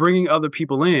if he's bringing other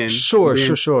people in, sure.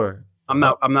 I'm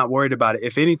not worried about it.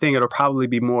 If anything, it'll probably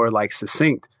be more like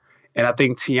succinct. And I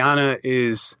think Tiana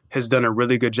has done a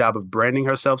really good job of branding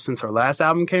herself since her last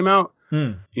album came out.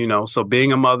 So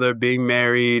being a mother, being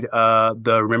married,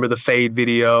 Remember the Fade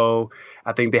video.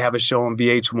 I think they have a show on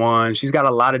VH1. She's got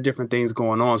a lot of different things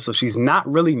going on. So she's not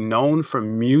really known for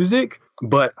music,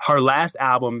 but her last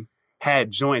album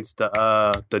had joints,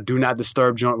 the Do Not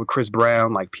Disturb joint with Chris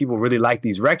Brown. Like, people really like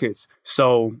these records.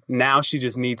 So now she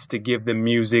just needs to give them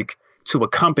music to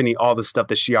accompany all the stuff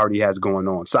that she already has going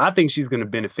on. So I think she's going to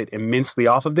benefit immensely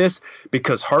off of this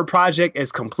because her project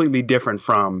is completely different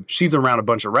from, she's around a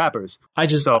bunch of rappers. I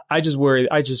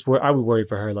would worry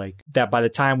for her, like, that by the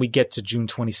time we get to June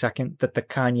 22nd, that the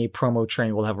Kanye promo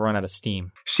train will have run out of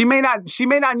steam. She may not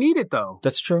need it though.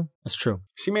 That's true.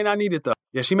 She may not need it though.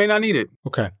 Yeah, she may not need it.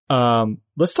 Okay.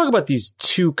 Let's talk about these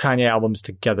two Kanye albums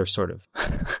together, sort of.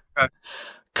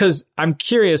 Cause I'm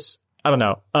curious, I don't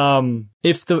know.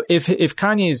 If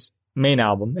Kanye's main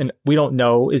album, and we don't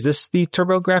know, is this the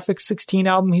TurboGrafx 16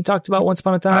 album he talked about once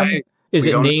upon a time? Is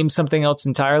it named something else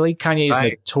entirely? Kanye is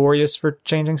notorious for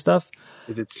changing stuff.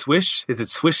 Is it Swish? Is it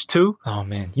Swish 2? Oh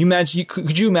man,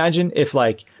 could you imagine if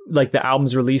like the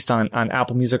album's released on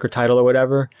Apple Music or Tidal or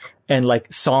whatever, and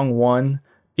like song 1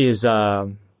 is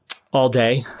All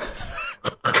Day,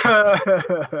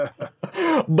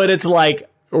 but it's like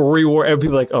reward, and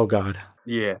people are like, oh god.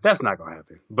 Yeah, that's not gonna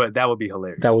happen, but that would be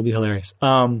hilarious. That would be hilarious.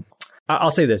 I'll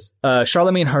say this: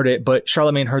 Charlamagne heard it, but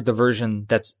Charlamagne heard the version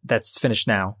that's finished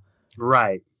now,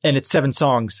 right? And it's 7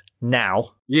 songs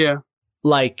now. Yeah,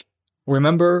 like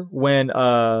remember when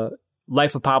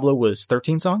Life of Pablo was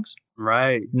 13 songs,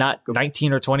 right? Not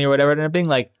 19 or 20 or whatever it ended up being.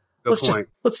 Like,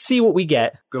 let's see what we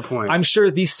get. Good point. I'm sure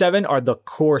these 7 are the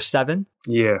core 7.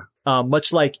 Yeah.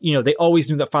 Much like they always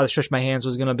knew that Father Stretch My Hands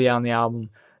was going to be on the album.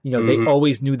 They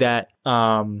always knew that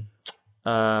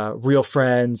Real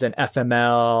Friends and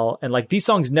FML and like these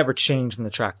songs never changed in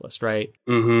the track list, right?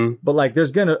 Mm-hmm. But like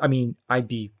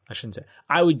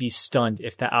I would be stunned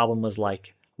if the album was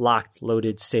like locked,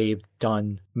 loaded, saved,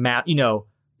 done,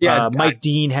 Mike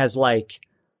Dean has like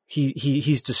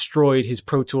he's destroyed his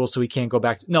Pro Tools so he can't go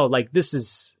back to, no, like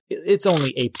it's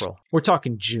only April. We're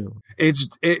talking June. And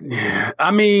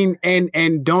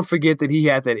don't forget that he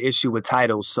had that issue with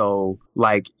Tidal. So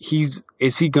like has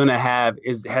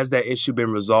that issue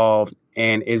been resolved?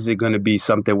 And is it going to be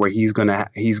something where he's going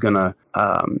to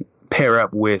pair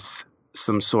up with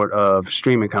some sort of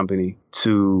streaming company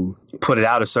to put it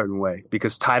out a certain way?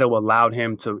 Because Tidal allowed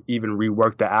him to even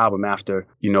rework the album after,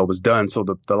 it was done. So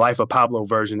the Life of Pablo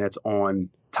version that's on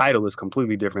Tidal is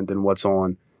completely different than what's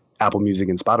on Apple Music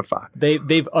and Spotify.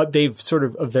 They've sort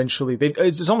of eventually,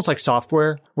 it's almost like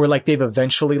software where like they've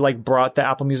eventually like brought the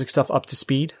Apple Music stuff up to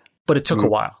speed, but it took a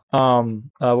while.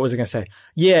 What was I going to say?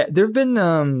 Yeah, there have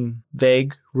been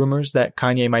vague rumors that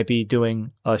Kanye might be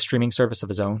doing a streaming service of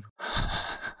his own.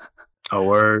 Oh,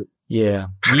 word. Yeah.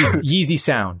 Yeezy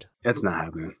sound. That's not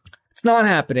happening. It's not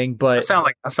happening, but I sound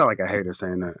like a hater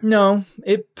saying that. no,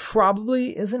 it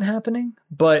probably isn't happening.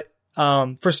 But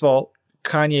first of all,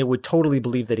 Kanye would totally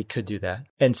believe that he could do that.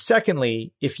 And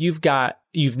secondly, if you've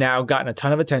now gotten a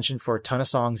ton of attention for a ton of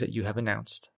songs that you have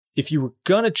announced. If you were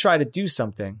going to try to do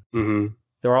something,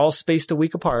 they're all spaced a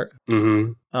week apart.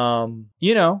 You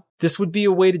know, this would be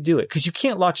a way to do it because you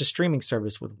can't launch a streaming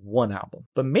service with one album,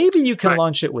 but maybe you can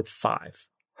launch it with 5.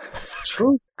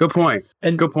 True. Good point.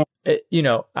 Good point. You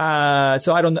know,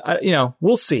 so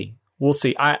we'll see. We'll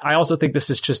see. I also think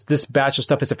this batch of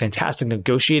stuff is a fantastic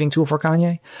negotiating tool for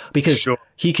Kanye because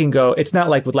he can go, it's not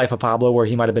like with Life of Pablo where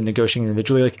he might have been negotiating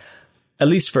individually. Like, at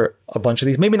least for a bunch of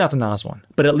these, maybe not the Nas one,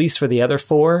 but at least for the other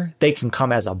 4, they can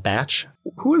come as a batch.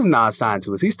 Who is Nas signed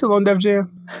to? Is he still on Def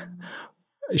Jam?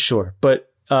 Sure.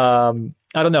 But, I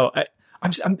don't know.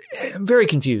 I'm very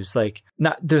confused. Like,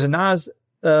 there's a Nas,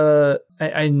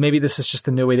 and maybe this is just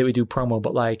the new way that we do promo,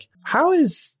 but like, how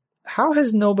has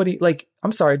nobody, like,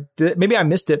 I'm sorry, maybe I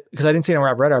missed it because I didn't see it on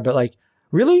Rap Radar, but like,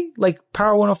 really? Like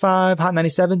Power 105, Hot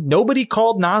 97, nobody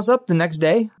called Nas up the next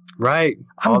day? Right.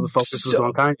 All the focus was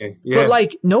on Kanye. Yeah. But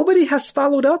like, nobody has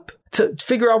followed up to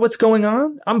figure out what's going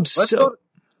on.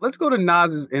 Let's go to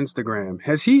Nas's Instagram.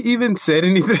 Has he even said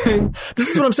anything? This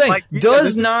is what I'm saying. Like,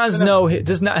 does Nas know?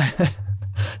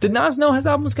 Did Nas know his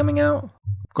album was coming out?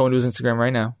 Going to his Instagram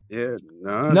right now. Yeah.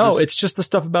 No, it's just the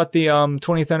stuff about the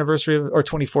 20th anniversary or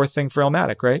 24th thing for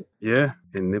Illmatic, right? Yeah.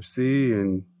 And Nipsey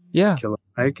and Killer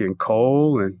Mike and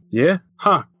Cole and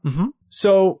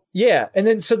So yeah, and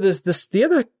then so there's the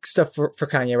other stuff for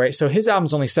Kanye, right? So his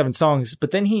album's only 7 songs,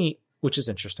 but then which is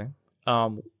interesting,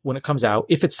 when it comes out,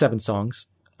 if it's 7 songs,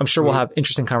 I'm sure we'll have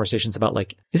interesting conversations about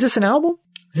like, is this an album?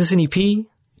 Is this an EP?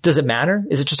 Does it matter?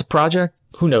 Is it just a project?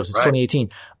 Who knows? It's 2018.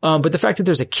 But the fact that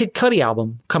there's a Kid Cudi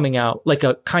album coming out, like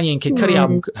a Kanye and Kid Cudi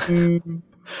album,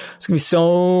 it's gonna be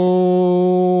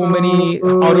so many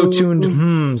auto-tuned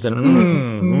hums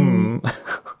and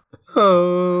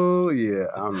Oh yeah,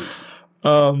 I'm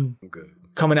good.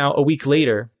 Coming out a week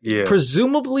later, yeah,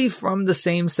 presumably from the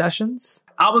same sessions.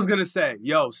 I was gonna say,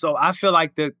 so I feel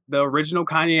like the original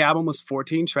Kanye album was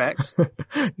 14 tracks.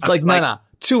 It's like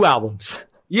 2 albums.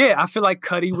 Yeah, I feel like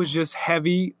Cudi was just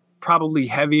probably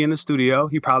heavy in the studio.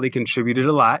 He probably contributed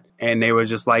a lot, and they were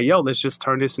just like, let's just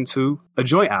turn this into a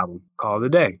joint album. Call it a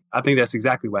day. I think that's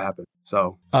exactly what happened.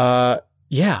 So,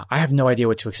 yeah, I have no idea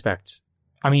what to expect.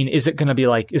 I mean, is it going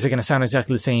to sound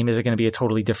exactly the same? Is it going to be a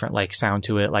totally different like sound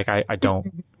to it? Like, I don't.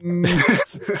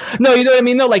 No, you know what I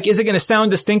mean? No, like, is it going to sound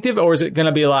distinctive or is it going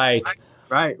to be like.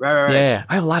 Right. Yeah,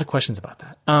 I have a lot of questions about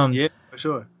that. Yeah, for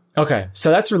sure. Okay,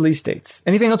 so that's release dates.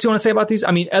 Anything else you want to say about these?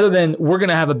 I mean, other than we're going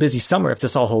to have a busy summer if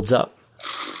this all holds up.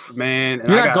 Man.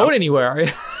 You're not going anywhere, are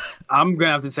you? I'm going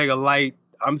to have to take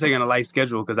I'm taking a light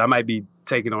schedule because I might be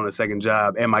taking on a second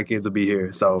job and my kids will be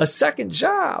here. So a second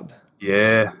job?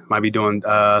 Yeah, might be doing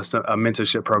a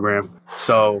mentorship program.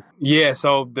 So, yeah,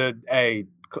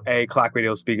 Clock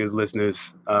Radio Speakers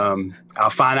listeners, I'll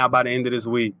find out by the end of this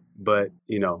week, but,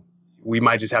 we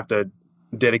might just have to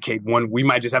dedicate we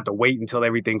might just have to wait until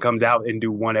everything comes out and do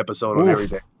one episode on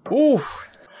everything. Oof.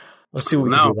 Let's see what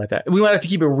we can do about that. We might have to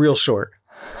keep it real short.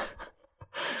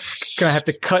 Gonna have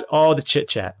to cut all the chit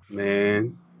chat.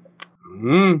 Man.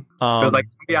 Feels like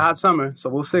it's gonna be a hot summer, so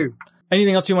we'll see.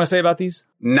 Anything else you want to say about these?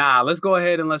 Nah, let's go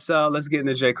ahead and let's get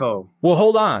into J. Cole. Well,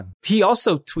 hold on. He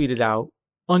also tweeted out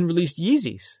unreleased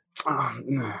Yeezys.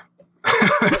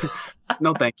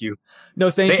 No, thank you. No,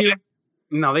 thank you.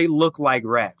 No, they look like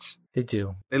rats. They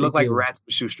do. They look like rats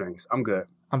with shoestrings. I'm good.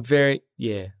 I'm very,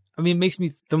 yeah. I mean, it makes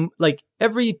me, like,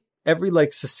 every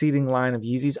like succeeding line of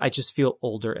Yeezys, I just feel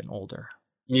older and older.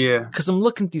 Yeah. Because I'm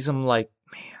looking at these, I'm like,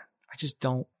 man, I just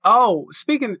don't. Oh,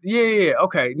 speaking, yeah,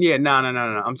 okay. Yeah, no.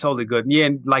 I'm totally good. Yeah,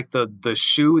 like the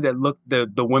shoe that looked,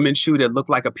 the women's shoe that looked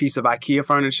like a piece of IKEA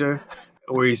furniture,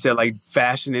 where he said, like,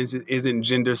 fashion isn't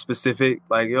gender specific.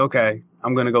 Like, okay,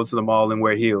 I'm going to go to the mall and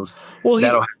wear heels.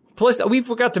 Well, plus, we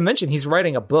forgot to mention he's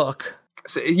writing a book.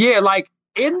 So, yeah, like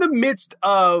in the midst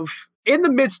of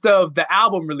the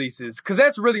album releases, because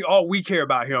that's really all we care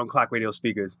about here on Clock Radio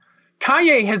Speakers.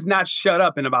 Kanye has not shut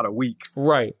up in about a week.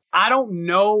 Right. I don't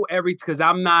know because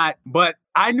I'm not, but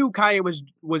I knew Kanye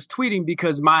was tweeting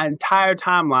because my entire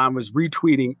timeline was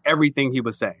retweeting everything he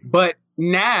was saying. But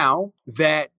now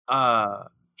that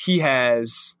he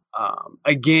has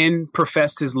again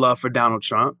professed his love for Donald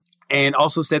Trump, and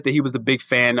also said that he was a big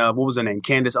fan of, what was her name?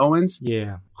 Candace Owens?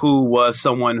 Yeah. Who was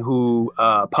someone who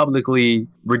publicly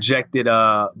rejected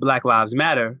Black Lives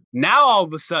Matter. Now, all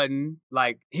of a sudden,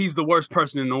 like, he's the worst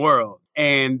person in the world.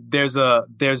 And there's a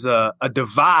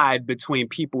divide between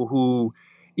people who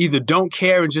either don't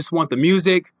care and just want the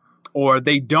music, or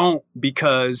they don't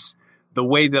because the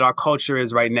way that our culture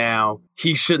is right now,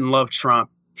 he shouldn't love Trump.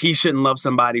 He shouldn't love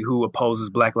somebody who opposes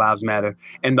Black Lives Matter.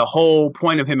 And the whole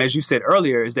point of him, as you said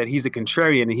earlier, is that he's a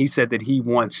contrarian. And he said that he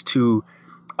wants to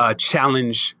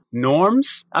challenge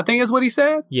norms, I think is what he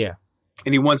said. Yeah.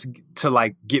 And he wants to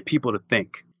like get people to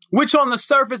think, which on the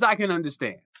surface I can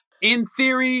understand. In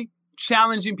theory,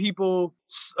 challenging people,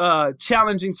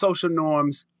 challenging social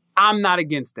norms, I'm not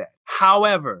against that.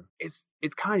 However, it's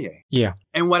Kanye. Yeah.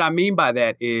 And what I mean by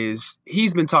that is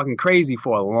he's been talking crazy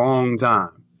for a long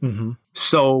time. Mm-hmm.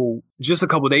 So just a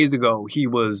couple of days ago, he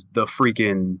was the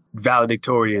freaking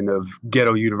valedictorian of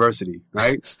Ghetto University,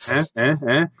 right?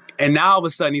 And now all of a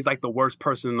sudden he's like the worst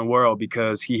person in the world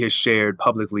because he has shared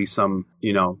publicly some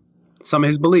of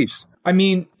his beliefs. I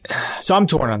mean, so I'm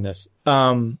torn on this.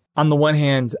 On the one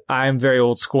hand, I'm very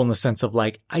old school in the sense of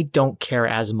like, I don't care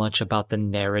as much about the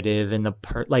narrative and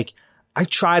I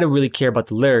try to really care about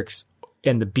the lyrics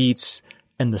and the beats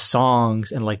and the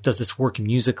songs and like, does this work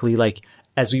musically? Like,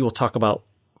 as we will talk about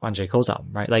on J. Cole's album,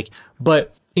 right? Like,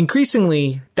 but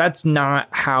increasingly, that's not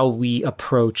how we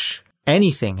approach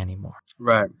anything anymore.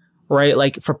 Right. Right.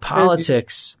 Like for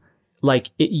politics,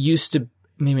 like it used to,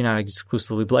 maybe not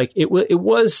exclusively, but like it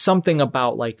was something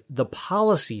about like the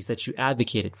policies that you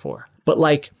advocated for. But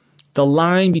like the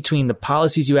line between the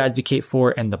policies you advocate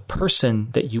for and the person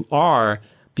that you are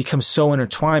becomes so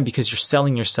intertwined because you're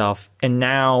selling yourself. And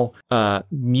now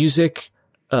music,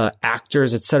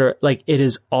 actors, etc., like it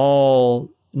is all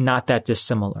not that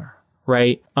dissimilar,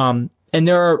 right? And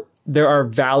there are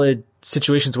valid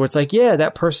situations where it's like, yeah,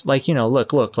 that person, like, you know,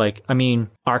 look, like, I mean,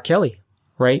 R. Kelly,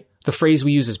 right? The phrase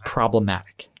we use is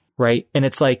problematic, right? And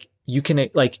it's like, you can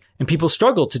like, and people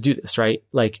struggle to do this, right?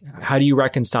 Like, how do you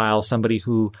reconcile somebody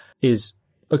who is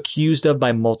accused of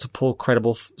by multiple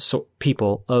credible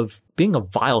people of being a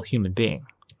vile human being?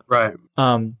 Right.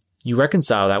 You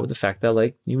reconcile that with the fact that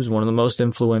like he was one of the most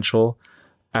influential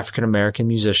African-American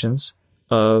musicians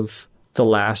of the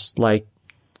last like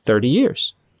 30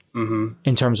 years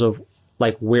in terms of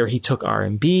like where he took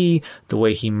R&B, the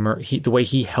way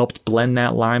he helped blend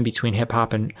that line between hip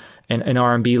hop and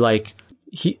R&B. Like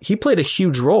he played a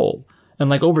huge role.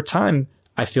 And like over time,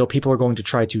 I feel people are going to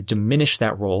try to diminish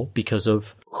that role because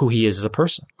of who he is as a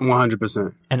person.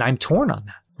 100%. And I'm torn on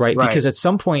that, right? Because at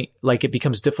some point, like it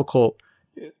becomes difficult.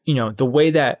 You know, the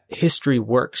way that history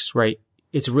works, right?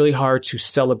 It's really hard to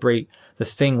celebrate the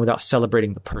thing without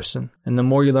celebrating the person. And the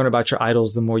more you learn about your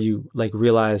idols, the more you like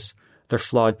realize they're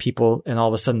flawed people. And all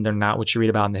of a sudden they're not what you read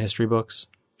about in the history books.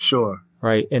 Sure.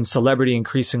 Right. And celebrity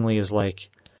increasingly is like,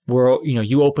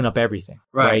 you open up everything.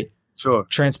 Right. Sure.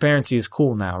 Transparency is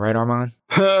cool now. Right, Armand?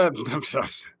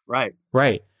 Right.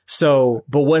 Right. So,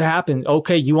 but what happened?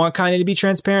 Okay. You want Kanye to be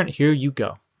transparent? Here you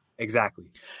go. Exactly.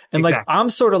 And like,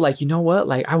 I'm sort of like, you know what?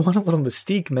 Like, I want a little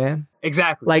mystique, man.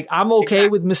 Exactly. Like, I'm okay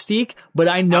with mystique, but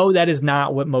I know that is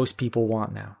not what most people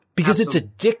want now because it's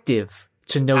addictive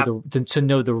to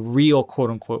know the real quote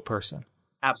unquote person.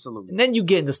 Absolutely. And then you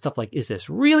get into stuff like, is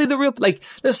this really the real, like,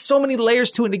 there's so many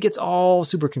layers to it and it gets all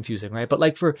super confusing, right? But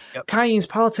like for Kanye's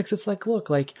politics, it's like,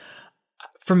 look, like,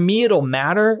 for me, it'll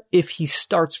matter if he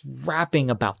starts rapping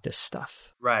about this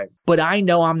stuff. Right. But I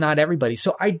know I'm not everybody.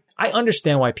 So I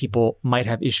understand why people might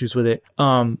have issues with it.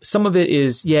 Some of it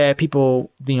is,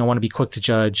 people, want to be quick to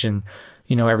judge and,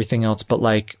 everything else. But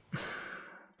like,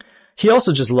 he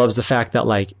also just loves the fact that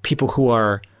like people who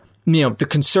are, the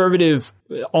conservative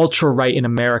ultra right in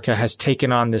America has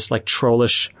taken on this like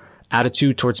trollish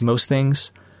attitude towards most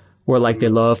things. Where like they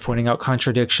love pointing out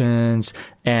contradictions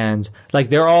and like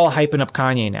they're all hyping up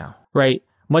Kanye now, right?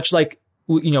 Much like,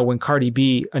 when Cardi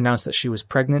B announced that she was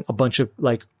pregnant, a bunch of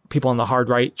like people on the hard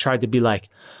right tried to be like,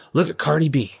 look at Cardi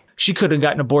B. She could have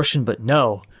gotten an abortion, but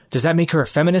no. Does that make her a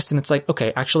feminist? And it's like,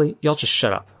 okay, actually, y'all just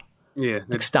shut up. Yeah.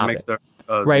 Like stop it. Her,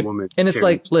 right. And it's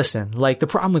like, listen, like the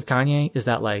problem with Kanye is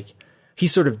that like,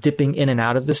 he's sort of dipping in and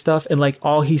out of this stuff. And like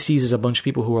all he sees is a bunch of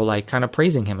people who are like kind of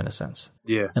praising him in a sense.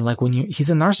 Yeah. And like he's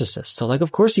a narcissist. So like,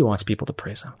 of course he wants people to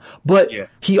praise him, but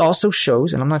he also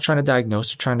shows, and I'm not trying to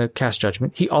diagnose or trying to cast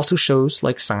judgment. He also shows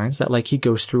like signs that like he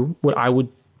goes through what I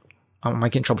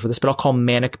might get in trouble for this, but I'll call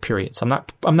manic periods. I'm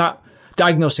not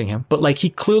diagnosing him, but like he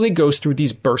clearly goes through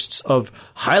these bursts of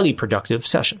highly productive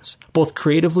sessions, both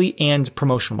creatively and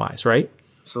promotion wise. Right.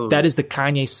 Absolutely. That is the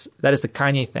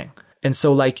Kanye thing. And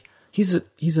so like, he's a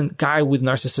guy with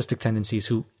narcissistic tendencies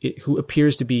who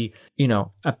appears to be,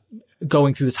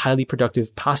 going through this highly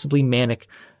productive, possibly manic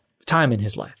time in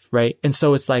his life. Right. And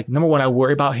so it's like, number one, I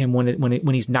worry about him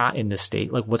when he's not in this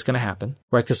state, like what's going to happen.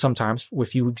 Right. Cause sometimes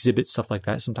if you exhibit stuff like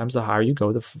that, sometimes the higher you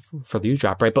go, the further you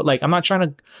drop. Right. But like, I'm not trying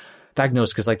to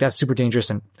diagnosed, because like that's super dangerous,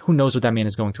 and who knows what that man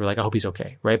is going through. Like, I hope he's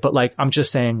okay, right? But like, I'm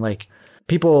just saying, like,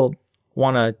 people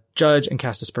want to judge and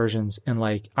cast aspersions, and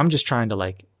like, I'm just trying to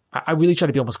like, I really try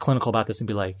to be almost clinical about this and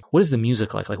be like, what is the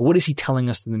music like? Like, what is he telling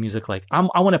us through the music? Like, I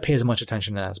want to pay as much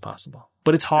attention to that as possible,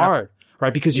 but it's hard,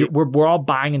 right? Because we're all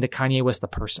buying into Kanye West, the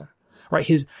person, right?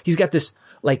 He's got this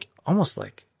like almost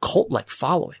like cult like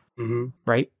following,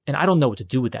 right? And I don't know what to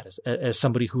do with that as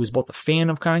somebody who is both a fan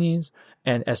of Kanye's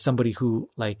and as somebody who,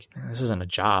 like, this isn't a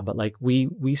job, but like we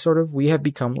have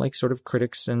become like sort of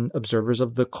critics and observers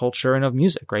of the culture and of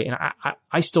music, right? And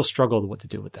I still struggle with what to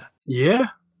do with that. Yeah.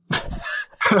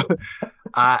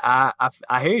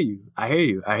 I hear you.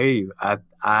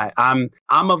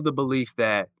 I'm of the belief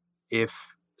that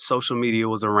if social media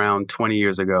was around 20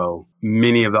 years ago,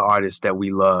 many of the artists that we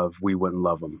love, we wouldn't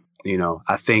love them. You know,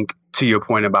 I think to your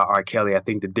point about R. Kelly, I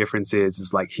think the difference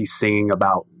is like he's singing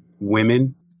about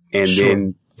women, and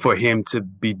then for him to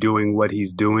be doing what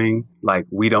he's doing, like,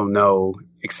 we don't know,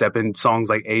 except in songs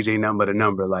like AJ Number to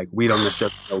Number, like, we don't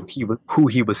necessarily know who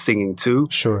he was singing to.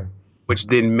 Sure. Which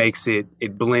then makes it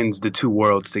blends the two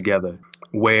worlds together,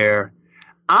 where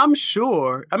I'm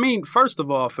sure, I mean, first of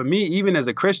all, for me, even as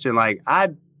a Christian, like,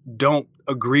 I don't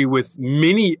agree with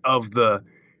many of the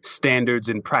standards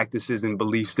and practices and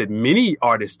beliefs that many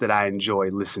artists that I enjoy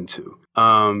listen to.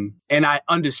 And I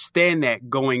understand that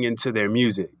going into their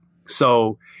music.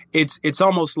 So it's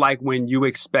almost like when you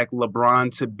expect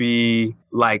LeBron to be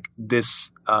like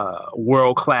this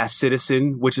world-class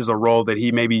citizen, which is a role that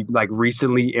he maybe like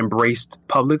recently embraced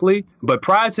publicly. But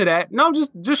prior to that, no,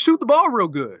 just shoot the ball real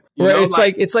good. Well,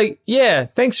 it's like, yeah,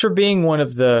 thanks for being one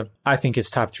of the, I think it's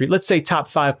top 3, let's say top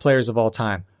 5 players of all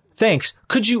time. Thanks.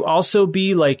 Could you also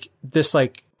be like this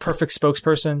like perfect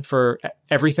spokesperson for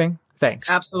everything? Thanks.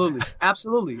 Absolutely.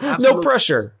 No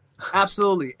pressure.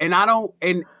 Absolutely. And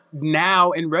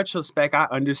now, in retrospect, I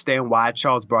understand why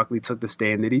Charles Barkley took the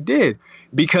stand that he did.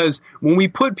 Because when we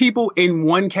put people in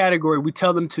one category, we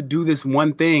tell them to do this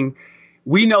one thing.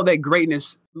 We know that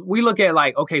greatness, we look at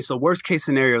like, okay, so worst case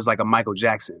scenario is like a Michael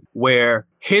Jackson, where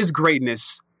his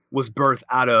greatness was birthed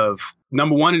out of,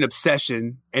 number one, an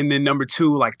obsession, and then number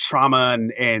 2, like trauma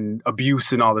and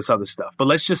abuse and all this other stuff. But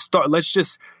let's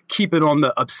just keep it on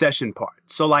the obsession part.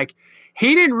 So like,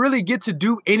 he didn't really get to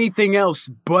do anything else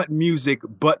but music,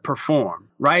 but perform,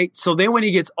 right? So then when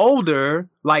he gets older,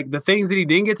 like the things that he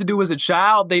didn't get to do as a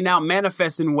child, they now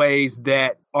manifest in ways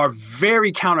that are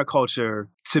very counterculture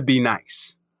to be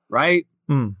nice, right?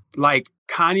 Like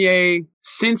Kanye,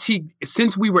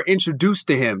 since we were introduced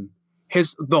to him,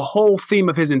 the whole theme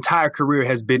of his entire career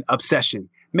has been obsession,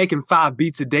 making 5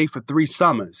 beats a day for 3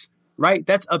 summers. Right?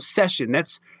 That's obsession.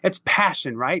 That's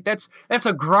passion, right? That's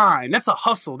a grind. That's a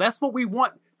hustle. That's what we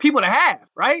want people to have,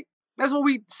 right? That's what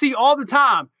we see all the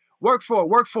time. Work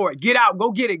for it. Get out,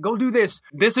 go get it, go do this.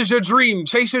 This is your dream.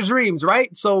 Chase your dreams, right?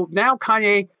 So now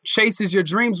Kanye chases your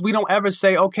dreams. We don't ever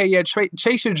say, okay, yeah,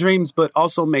 chase your dreams, but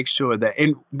also make sure that,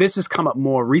 and this has come up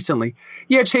more recently.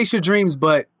 Yeah, chase your dreams,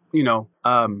 but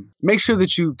make sure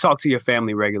that you talk to your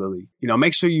family regularly.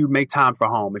 Make sure you make time for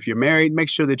home. If you're married, make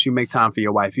sure that you make time for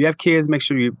your wife. If you have kids, make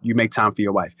sure you make time for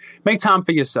your wife. Make time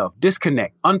for yourself.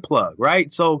 Disconnect, unplug,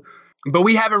 right? So, but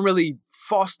we haven't really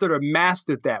fostered or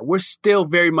mastered that. We're still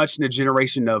very much in a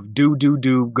generation of do,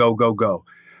 go, go, go.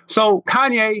 So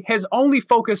Kanye has only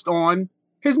focused on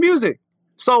his music.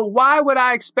 So why would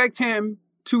I expect him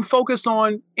to focus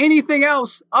on anything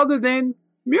else other than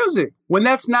music, when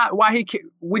that's not why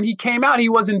when he came out, he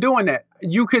wasn't doing that?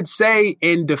 You could say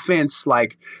in defense,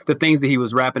 like the things that he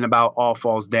was rapping about all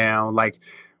falls down, like,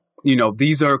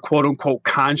 these are quote unquote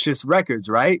conscious records,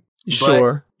 right?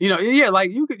 Sure. But, yeah,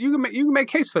 like you can make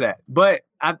case for that. But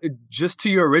just to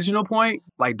your original point,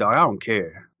 like, dog, I don't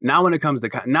care. Not when it comes to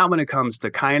Kanye, not when it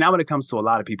comes to a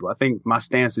lot of people. I think my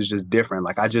stance is just different.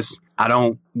 Like, I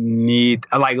don't need,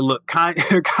 look,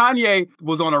 Kanye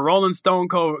was on a Rolling Stone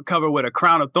cover with a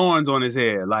crown of thorns on his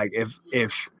head. Like,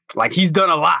 if like, he's done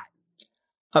a lot.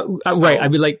 Right.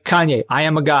 I'd be like, Kanye, I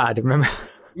am a god. Remember?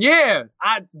 Yeah.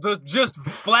 Just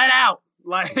flat out.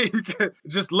 Like,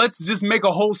 let's just make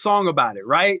a whole song about it,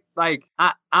 right? Like,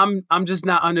 I'm just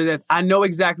not under that. I know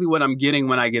exactly what I'm getting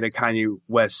when I get a Kanye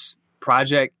West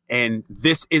project, and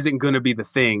this isn't going to be the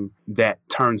thing that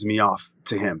turns me off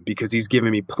to him, because he's given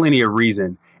me plenty of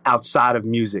reason outside of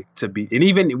music to be, and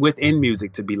even within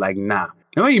music, to be like, nah.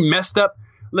 He messed up.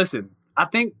 Listen, I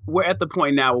think we're at the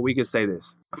point now where we can say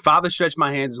this. Father Stretch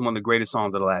My Hands is one of the greatest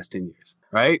songs of the last 10 years,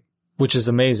 right? Which is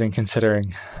amazing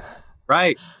considering.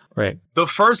 Right. Right. The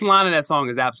first line of that song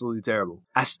is absolutely terrible.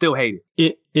 I still hate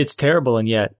it. It's terrible, and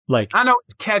yet, like, I know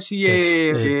it's catchy.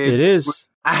 It is.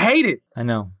 I hate it. I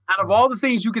know. Out of all the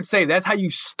things you could say, that's how you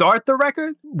start the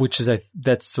record? Which is,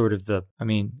 that's sort of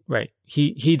right.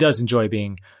 He does enjoy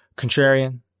being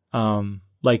contrarian.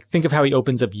 Like, think of how he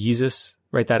opens up Yeezus,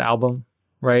 right? That album,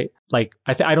 right? Like,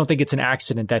 I don't think it's an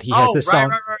accident that he has this song.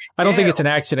 Right. I don't think it's an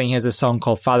accident he has this song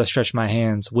called Father Stretch My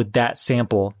Hands with that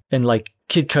sample and like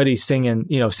Kid Cudi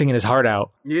singing his heart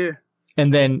out. Yeah.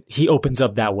 And then he opens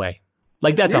up that way.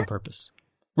 Like, that's on purpose.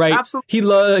 Right.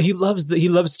 Absolutely. He loves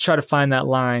to try to find that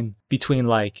line between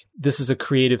like, this is a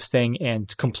creative thing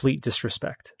and complete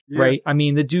disrespect. Yeah. Right. I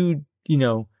mean, the dude,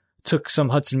 took some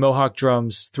Hudson Mohawk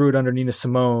drums, threw it under Nina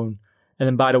Simone. And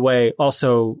then, by the way,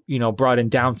 also, brought in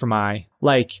Down From I.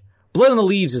 Like, Blood on the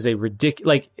Leaves is a ridiculous,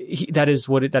 like, that is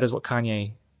what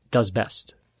Kanye does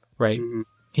best. Right. Mm-hmm.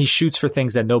 He shoots for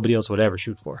things that nobody else would ever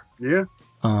shoot for. Yeah.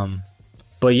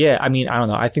 But yeah, I mean, I don't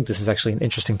know. I think this is actually an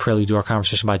interesting prelude to our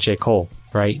conversation about J. Cole,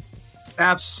 right?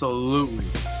 Absolutely.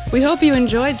 We hope you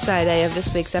enjoyed Side A of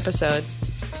this week's episode.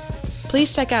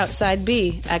 Please check out Side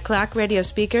B at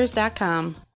clockradiospeakers.com.